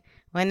right.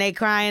 When they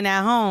crying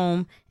at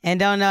home and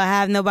don't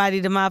have nobody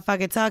to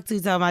motherfucking talk to,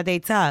 talking about they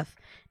tough.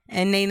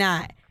 And they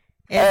not.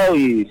 Hell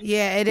yeah.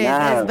 Yeah, it is.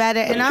 It's better.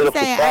 And I'm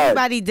saying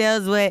everybody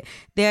deals with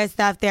their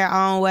stuff their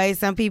own way.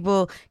 Some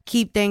people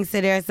keep things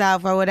to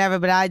themselves or whatever,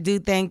 but I do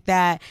think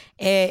that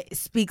it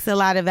speaks a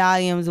lot of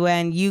volumes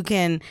when you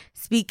can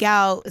speak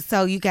out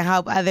so you can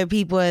help other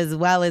people as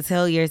well as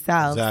heal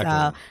yourself. Exactly.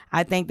 So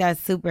I think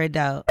that's super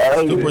dope.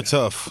 Super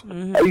tough.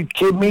 Mm-hmm. Are you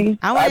kidding me?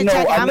 I'm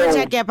gonna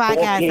check your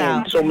podcast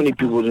out. So many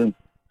people do.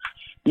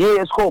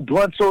 Yeah, it's called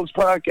Blunt Talks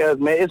Podcast,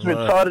 man. It's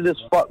retarded as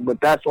fuck, but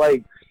that's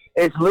like,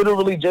 it's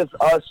literally just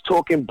us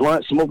talking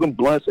blunt, smoking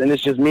blunts, and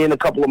it's just me and a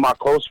couple of my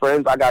close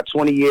friends. I got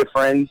 20-year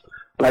friends.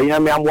 Like, you know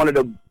what I mean?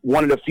 I'm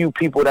one of the few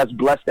people that's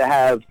blessed to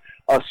have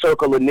a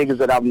circle of niggas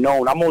that I've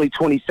known. I'm only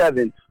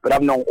 27, but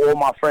I've known all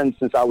my friends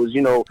since I was,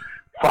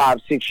 5,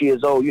 6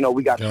 years old.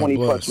 We got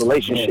 20+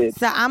 relationships.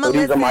 So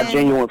these are my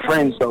genuine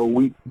friends, so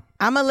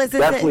I'm going to listen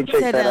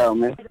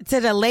to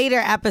the later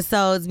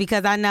episodes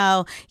because I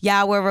know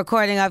y'all were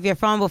recording off your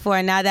phone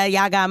before. Now that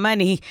y'all got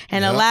money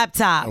and a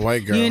laptop, a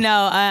white girl.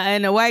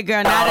 And a white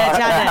girl. Now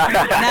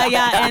that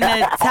y'all in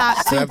the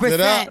top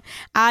 2%.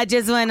 I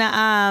just want to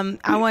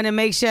I want to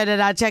make sure that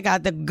I check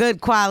out the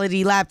good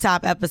quality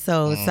laptop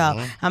episodes. So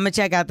I'm going to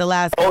check out the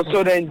last one. Oh,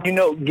 so then,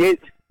 get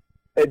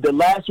the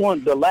last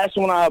one. The last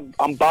one I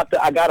got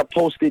to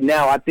post it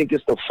now. I think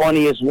it's the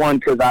funniest one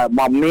because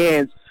my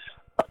man's,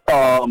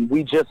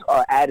 we just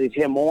added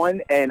him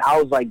on, and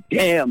I was like,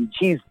 damn,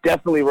 he's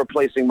definitely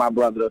replacing my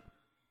brother.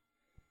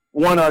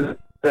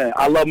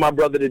 I love my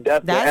brother to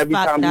death, but every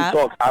time he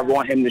talks, I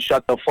want him to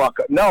shut the fuck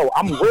up. No,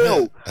 I'm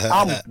real.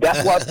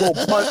 That's why I told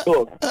Punt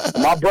Talk.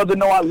 My brother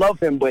know I love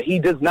him, but he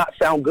does not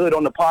sound good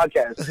on the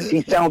podcast.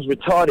 He sounds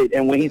retarded,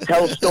 and when he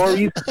tells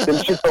stories, them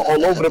shits are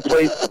all over the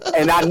place.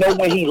 And I know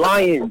when he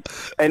lying,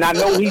 and I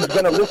know he's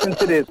gonna listen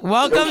to this.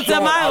 Welcome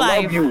to my life. I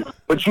love you,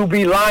 but you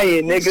be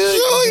lying, nigga.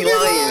 Sure, you be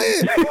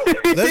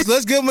lying.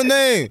 let's give him a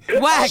name.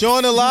 Wax.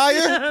 Sean the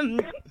Liar.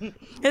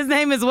 His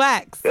name is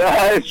Wax.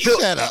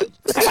 Shut up.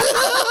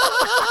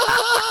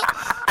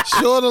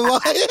 Sean the Liar.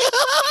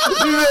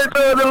 You ain't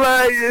Sean the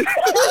Liar.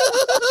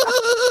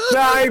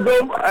 Nah,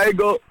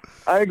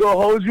 I ain't gonna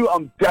hold you.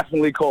 I'm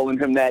definitely calling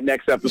him that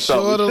next episode.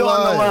 Sean the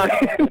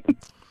Liar.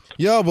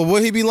 Yo, but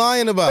what he be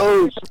lying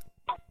about?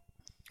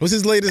 What's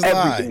his latest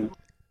lie?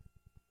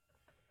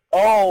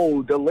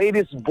 Oh, the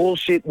latest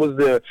bullshit was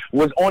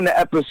on the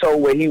episode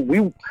where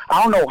I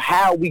don't know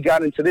how we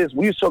got into this.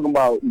 We was talking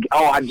about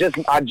I just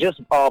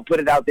put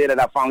it out there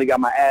that I finally got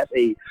my ass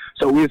ate.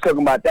 So we was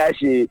talking about that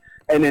shit,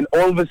 and then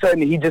all of a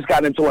sudden he just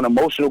got into an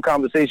emotional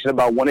conversation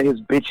about one of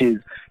his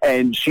bitches,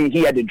 and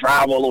he had to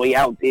drive all the way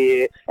out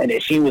there, and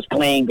then she was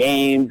playing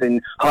games,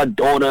 and her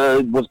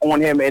daughter was on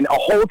him, and a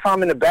whole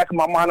time in the back of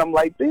my mind I'm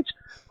like, bitch,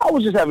 I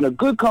was just having a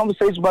good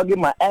conversation about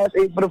getting my ass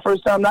ate for the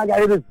first time. Now I got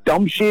to hear this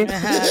dumb shit.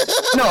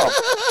 No.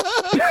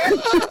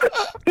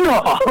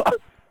 No.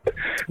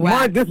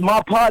 Wow. This is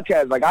my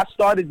podcast. Like, I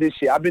started this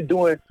shit. I've been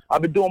doing my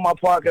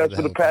podcast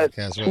for the past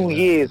 2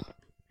 years.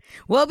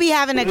 We'll be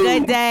having a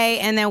good day,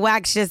 and then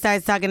Wax just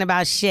starts talking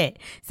about shit.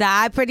 So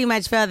I pretty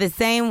much feel the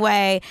same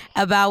way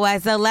about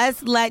Wax. So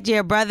let's let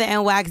your brother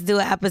and Wax do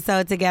an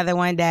episode together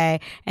one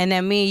day, and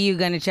then me and you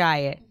gonna try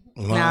it.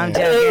 No, I'm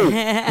joking.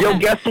 Yo,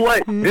 guess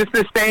what? This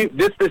the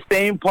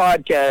same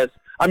podcast.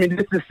 I mean,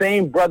 this the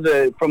same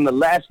brother from the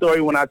last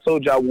story when I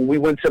told y'all when we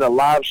went to the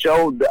live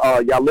show,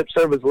 y'all lip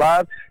service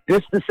live.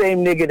 This the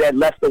same nigga that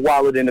left the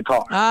wallet in the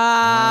car.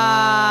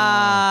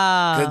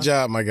 Oh. Good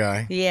job, my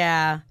guy.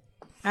 Yeah.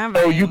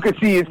 So you could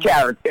see his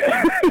character.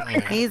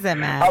 He's a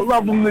man. I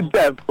love him to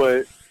death,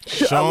 but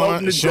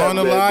Sean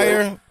the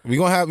Liar. We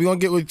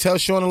gonna tell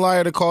Sean the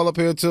Liar to call up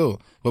here too.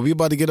 But we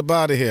about to get up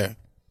out of here.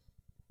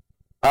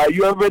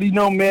 You already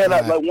know, man.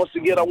 Like once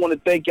again, I want to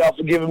thank y'all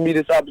for giving me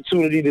this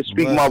opportunity to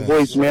speak my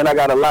voice, man. I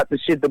got a lot of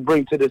shit to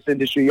bring to this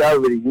industry. Y'all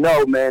already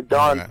know, man.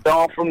 Don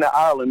from the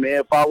island,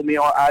 man. Follow me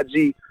on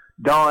IG,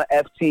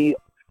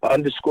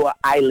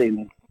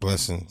 DonFT_island.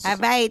 Blessings. All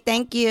right,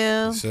 thank you.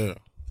 Yes, sir.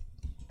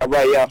 All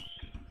right, y'all.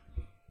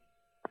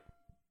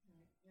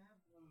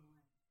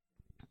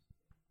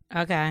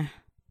 Okay.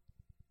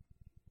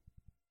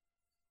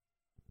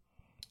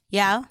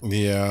 Yo?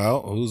 Yeah.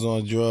 Who's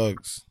on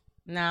drugs?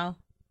 No.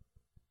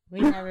 We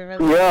never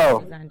really who's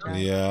on drugs.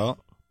 Yeah.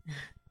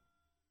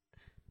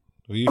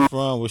 Where you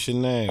from? What's your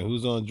name?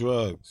 Who's on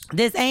drugs?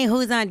 This ain't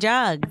Who's on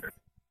Drugs.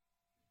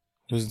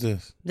 Who's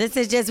this? This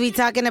is just we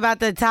talking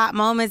about the top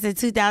moments in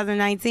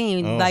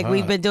 2019.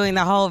 We've been doing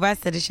the whole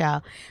rest of the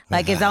show.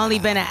 Like it's only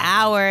been an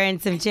hour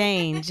and some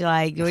change.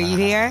 Like, were you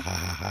here?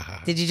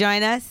 Did you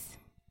join us?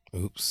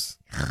 Oops.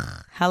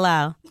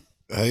 Hello.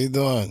 How you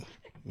doing,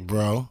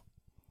 bro?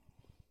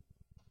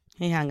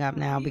 He hung up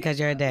now because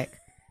you're a dick.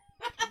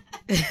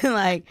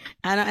 Like,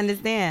 I don't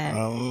understand.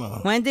 I don't know.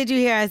 When did you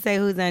hear us say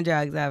Who's on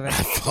Drugs ever? I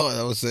thought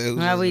I was saying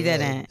No, we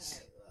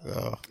didn't.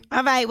 Oh.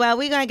 All right, well,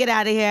 we're going to get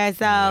out of here.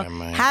 So,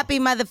 happy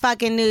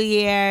motherfucking New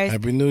Year's.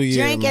 Happy New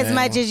Year, Drink as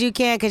much as you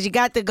can because you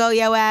got to go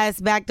your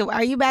ass back to...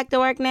 Are you back to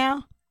work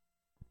now?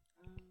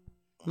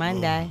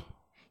 Monday.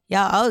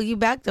 Yo, you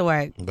back to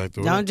work. Back to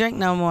work. Don't drink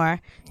no more.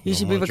 You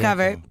should be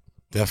recovered. Drinking.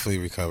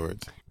 Definitely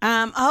recovered.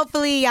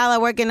 Hopefully, y'all are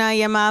working on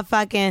your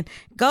motherfucking...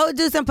 Go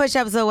do some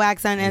push-ups with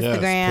Wax on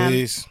Instagram. Yes,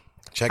 please.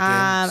 Check in.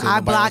 I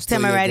blocked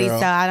him already, so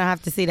I don't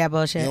have to see that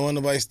bullshit. You don't want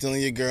nobody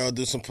stealing your girl.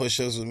 Do some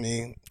push-ups with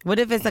me. What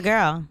if it's a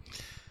girl?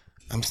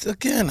 I'm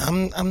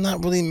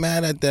not really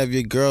mad at that. If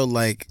your girl,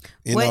 like,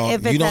 you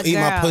if you don't eat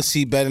girl? my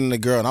pussy better than a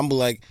girl. And I'm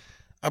like,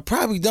 I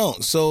probably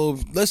don't. So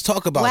let's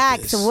talk about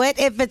Wax, this. what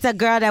if it's a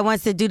girl that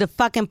wants to do the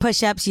fucking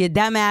push-ups, you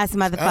dumbass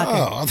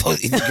motherfucker? Oh, I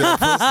thought eat the girl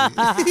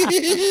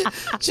pussy.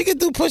 She can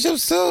do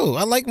push-ups too.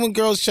 I like when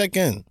girls check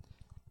in.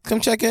 Come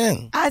check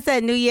in. I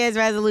said New Year's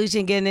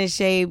resolution, getting in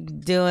shape,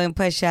 doing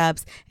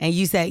push-ups, and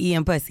you said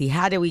eating pussy.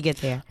 How did we get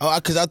there? Oh,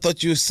 because I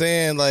thought you were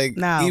saying, like,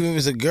 even if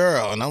it's a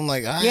girl. And I'm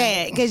like,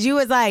 yeah, because you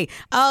was like,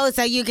 oh,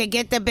 so you could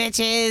get the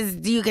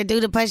bitches, you could do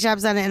the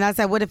push-ups on it. And I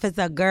said, what if it's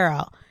a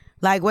girl?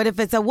 Like, what if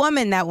it's a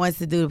woman that wants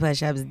to do the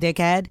push-ups,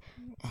 dickhead?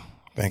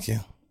 Thank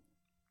you.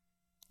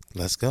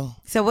 Let's go.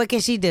 So what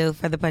can she do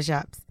for the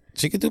push-ups?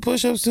 She could do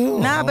push-ups too.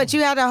 Nah, but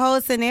you had a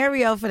whole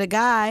scenario for the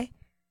guy.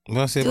 Do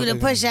the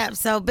push-ups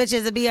so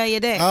bitches will be on your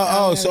dick.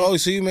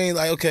 So you mean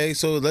like, okay,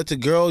 so let the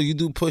girl, you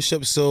do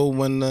push-ups so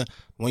when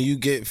you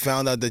get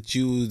found out that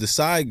you the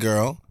side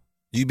girl,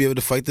 you be able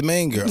to fight the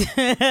main girl.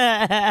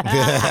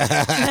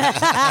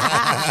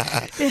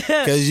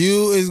 Because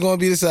you is going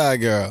to be the side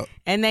girl.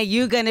 And then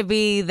you're going to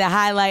be the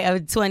highlight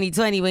of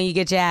 2020 when you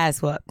get your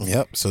ass whooped.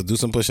 Yep. So do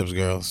some push-ups,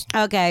 girls.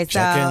 Okay,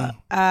 so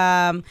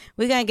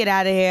we're going to get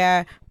out of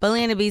here.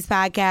 Bully and the Beast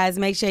podcast.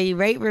 Make sure you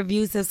rate,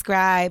 review,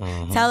 subscribe.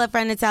 Tell a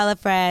friend to tell a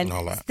friend.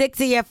 All that. Stick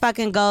to your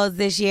fucking goals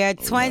this year.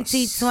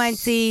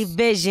 2020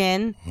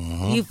 vision.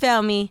 You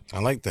feel me? I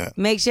like that.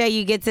 Make sure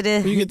you get to Where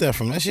you the... get that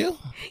from? That's you?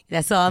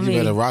 That's all You me.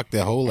 better rock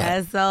that whole lot.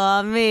 That's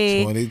all me.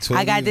 2020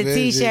 I got the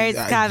vision.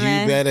 T-shirts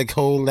coming. You better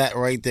hold that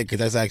right there because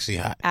that's actually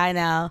hot. I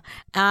know.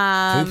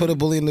 Can we put a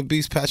Bully and the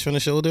Beast patch on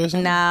the shoulder or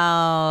something?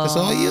 No. That's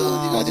all you?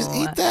 You gotta just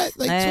eat that?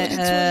 Like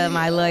 2020?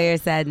 My lawyer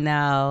said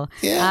no.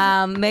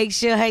 Yeah. Make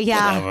sure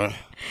y'all... Whatever.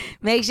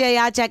 Make sure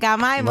y'all check out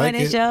my Like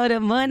morning it. show, The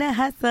Morning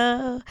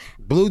Hustle.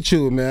 Blue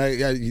Chew, man.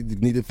 You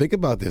need to think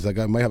about this. I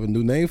might have a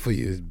new name for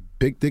you. It's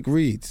Big Dick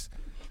Reads.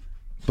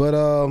 But,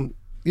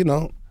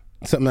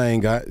 something I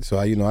ain't got, so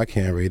I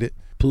can't read it.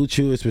 Blue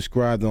Chew is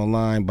prescribed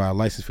online by a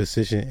licensed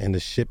physician and the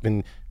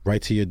shipping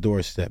right to your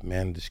doorstep,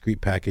 man. A discreet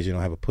package. You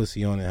don't have a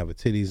pussy on it, have a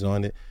titties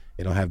on it.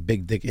 It don't have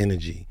big dick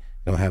energy.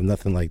 It don't have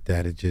nothing like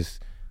that. It's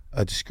just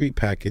a discreet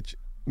package.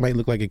 Might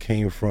look like it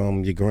came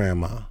from your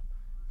grandma.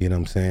 You know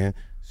what I'm saying?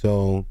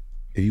 So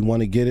if you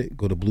want to get it,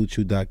 go to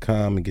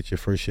BlueChew.com and get your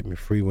first shipment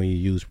free when you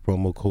use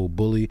promo code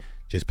BULLY.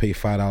 Just pay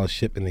 $5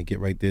 shipping and get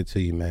right there to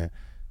you, man.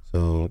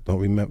 So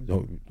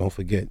don't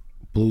forget,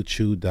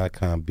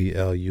 BlueChew.com,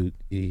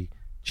 BLUE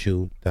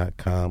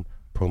Chew.com,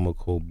 promo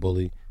code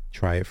BULLY.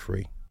 Try it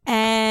free.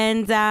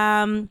 And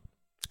I'm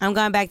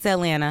going back to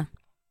Atlanta.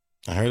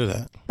 I heard of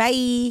that.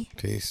 Bye.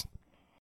 Peace.